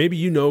these things. And maybe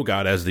you know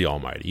God as the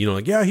Almighty.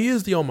 He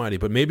is the Almighty,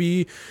 but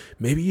maybe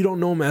you don't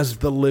know him as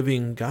the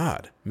living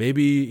God.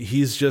 Maybe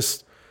he's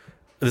just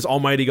this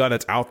Almighty God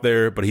that's out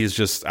there, but he's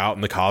just out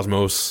in the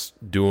cosmos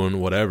doing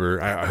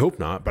whatever. I hope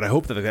not, but I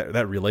hope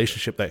that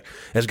relationship, that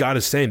as God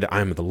is saying that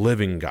I'm the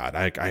living God,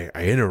 I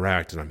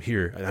interact and I'm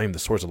here, and I am the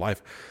source of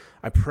life.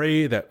 I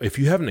pray that if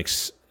you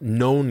haven't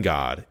known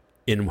God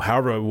in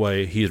however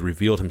way he has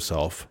revealed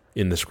himself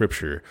in the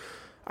scripture,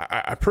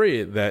 I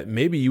pray that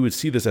maybe you would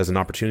see this as an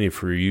opportunity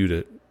for you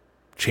to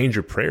change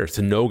your prayers,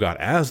 to know God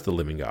as the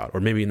living God, or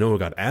maybe know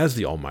God as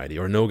the Almighty,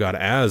 or know God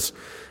as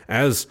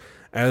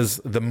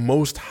the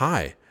Most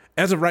High.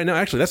 As of right now,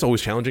 actually, that's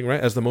always challenging, right?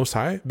 As the Most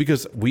High,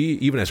 because we,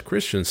 even as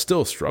Christians,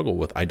 still struggle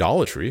with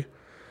idolatry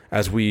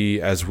as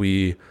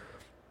we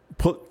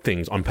put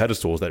things on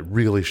pedestals that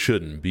really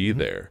shouldn't be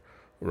there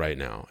right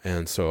now.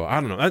 And so, I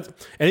don't know.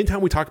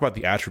 Anytime we talk about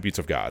the attributes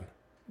of God,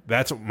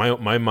 that's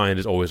my mind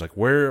is always like,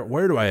 where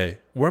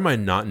am I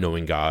not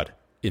knowing God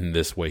in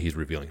this way he's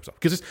revealing himself?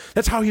 Because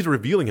that's how he's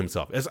revealing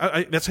himself. That's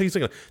how he's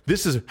saying,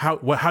 this is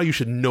how you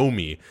should know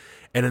me.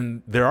 And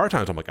then there are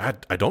times I'm like,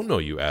 I don't know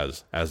you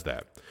as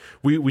that.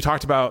 We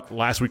talked about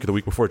last week or the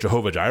week before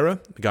Jehovah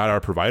Jireh, God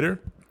our provider.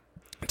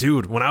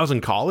 Dude, when I was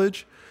in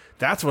college,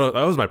 that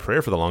was my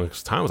prayer for the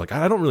longest time. I was like,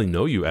 God, I don't really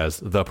know you as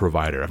the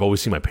provider. I've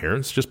always seen my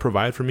parents just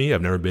provide for me.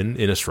 I've never been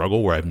in a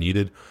struggle where I've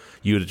needed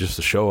you to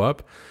show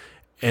up.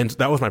 And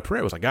that was my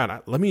prayer. I was like,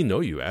 God, let me know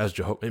you as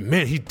Jehovah. And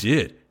man, he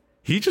did.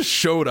 He just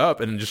showed up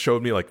and just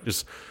showed me like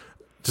just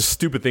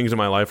stupid things in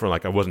my life where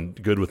like I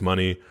wasn't good with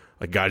money.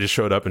 Like God just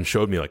showed up and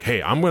showed me like,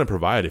 hey, I'm going to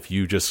provide if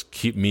you just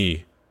keep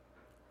me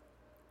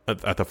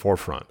at the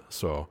forefront.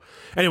 So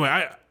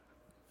anyway,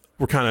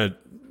 we're kind of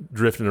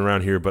drifting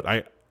around here, but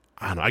I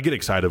don't know. I get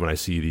excited when I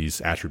see these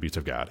attributes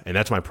of God. And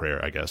that's my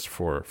prayer, I guess,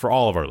 for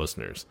all of our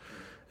listeners,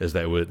 is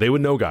that they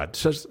would know God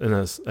just in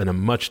a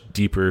much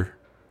deeper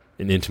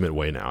and intimate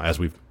way now as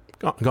we've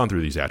gone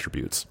through these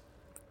attributes.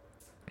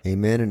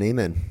 Amen and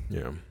amen.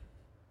 Yeah.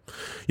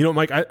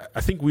 Mike,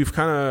 I think we've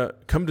kind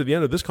of come to the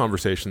end of this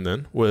conversation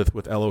then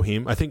with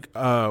Elohim. I think,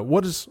 do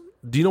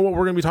you know what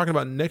we're going to be talking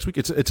about next week?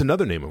 It's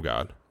another name of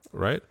God,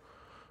 right?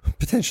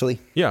 Potentially.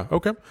 Yeah.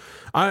 Okay.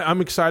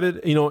 I'm excited.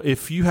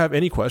 If you have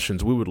any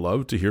questions, we would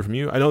love to hear from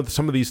you. I know that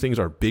some of these things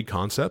are big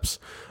concepts.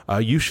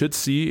 You should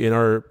see in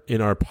our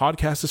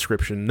podcast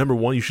description, number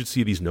one, you should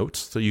see these notes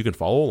so you can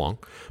follow along.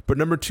 But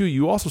number two,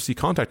 you also see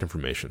contact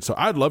information. So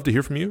I'd love to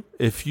hear from you.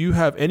 If you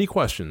have any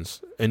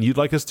questions and you'd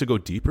like us to go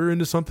deeper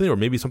into something, or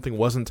maybe something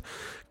wasn't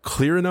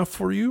clear enough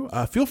for you,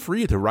 feel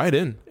free to write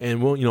in,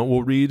 and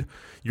we'll read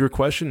your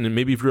question. And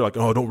maybe if you're like,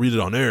 oh, don't read it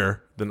on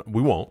air, then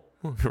we won't.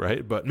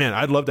 Right. But man,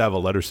 I'd love to have a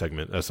letter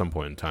segment at some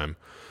point in time.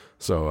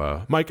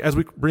 So, Mike, as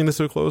we bring this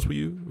to a close, will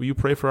you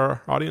pray for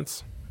our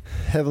audience?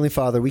 Heavenly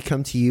Father, we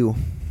come to you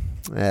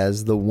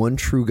as the one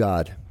true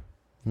God.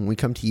 And we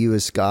come to you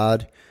as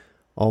God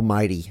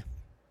Almighty.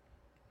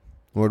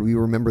 Lord, we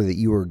remember that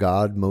you are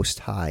God Most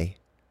High,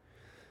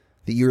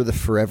 that you're the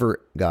forever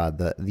God,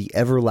 the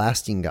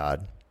everlasting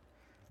God,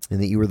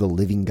 and that you are the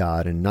living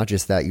God. And not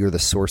just that, you're the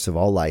source of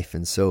all life.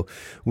 And so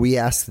we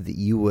ask that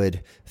you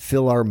would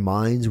fill our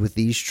minds with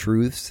these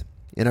truths.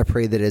 And I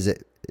pray that as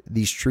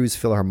these truths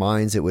fill our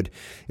minds, it would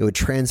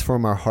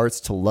transform our hearts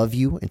to love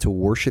you and to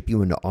worship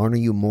you and to honor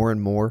you more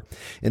and more.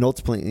 And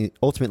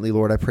ultimately,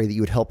 Lord, I pray that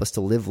you would help us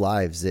to live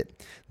lives that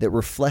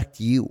reflect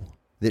you,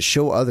 that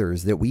show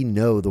others that we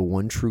know the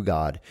one true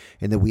God,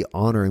 and that we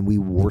honor and we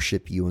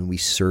worship you and we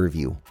serve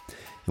you.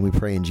 And we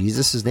pray in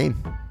Jesus'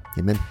 name.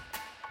 Amen.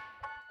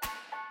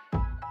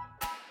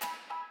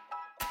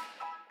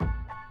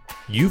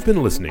 You've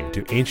been listening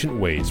to Ancient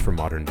Ways for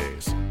Modern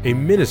Days, a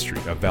ministry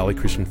of Valley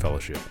Christian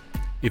Fellowship.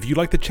 If you'd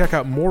like to check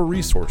out more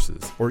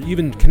resources or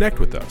even connect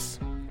with us,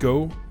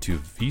 go to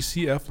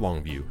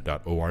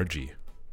vcflongview.org.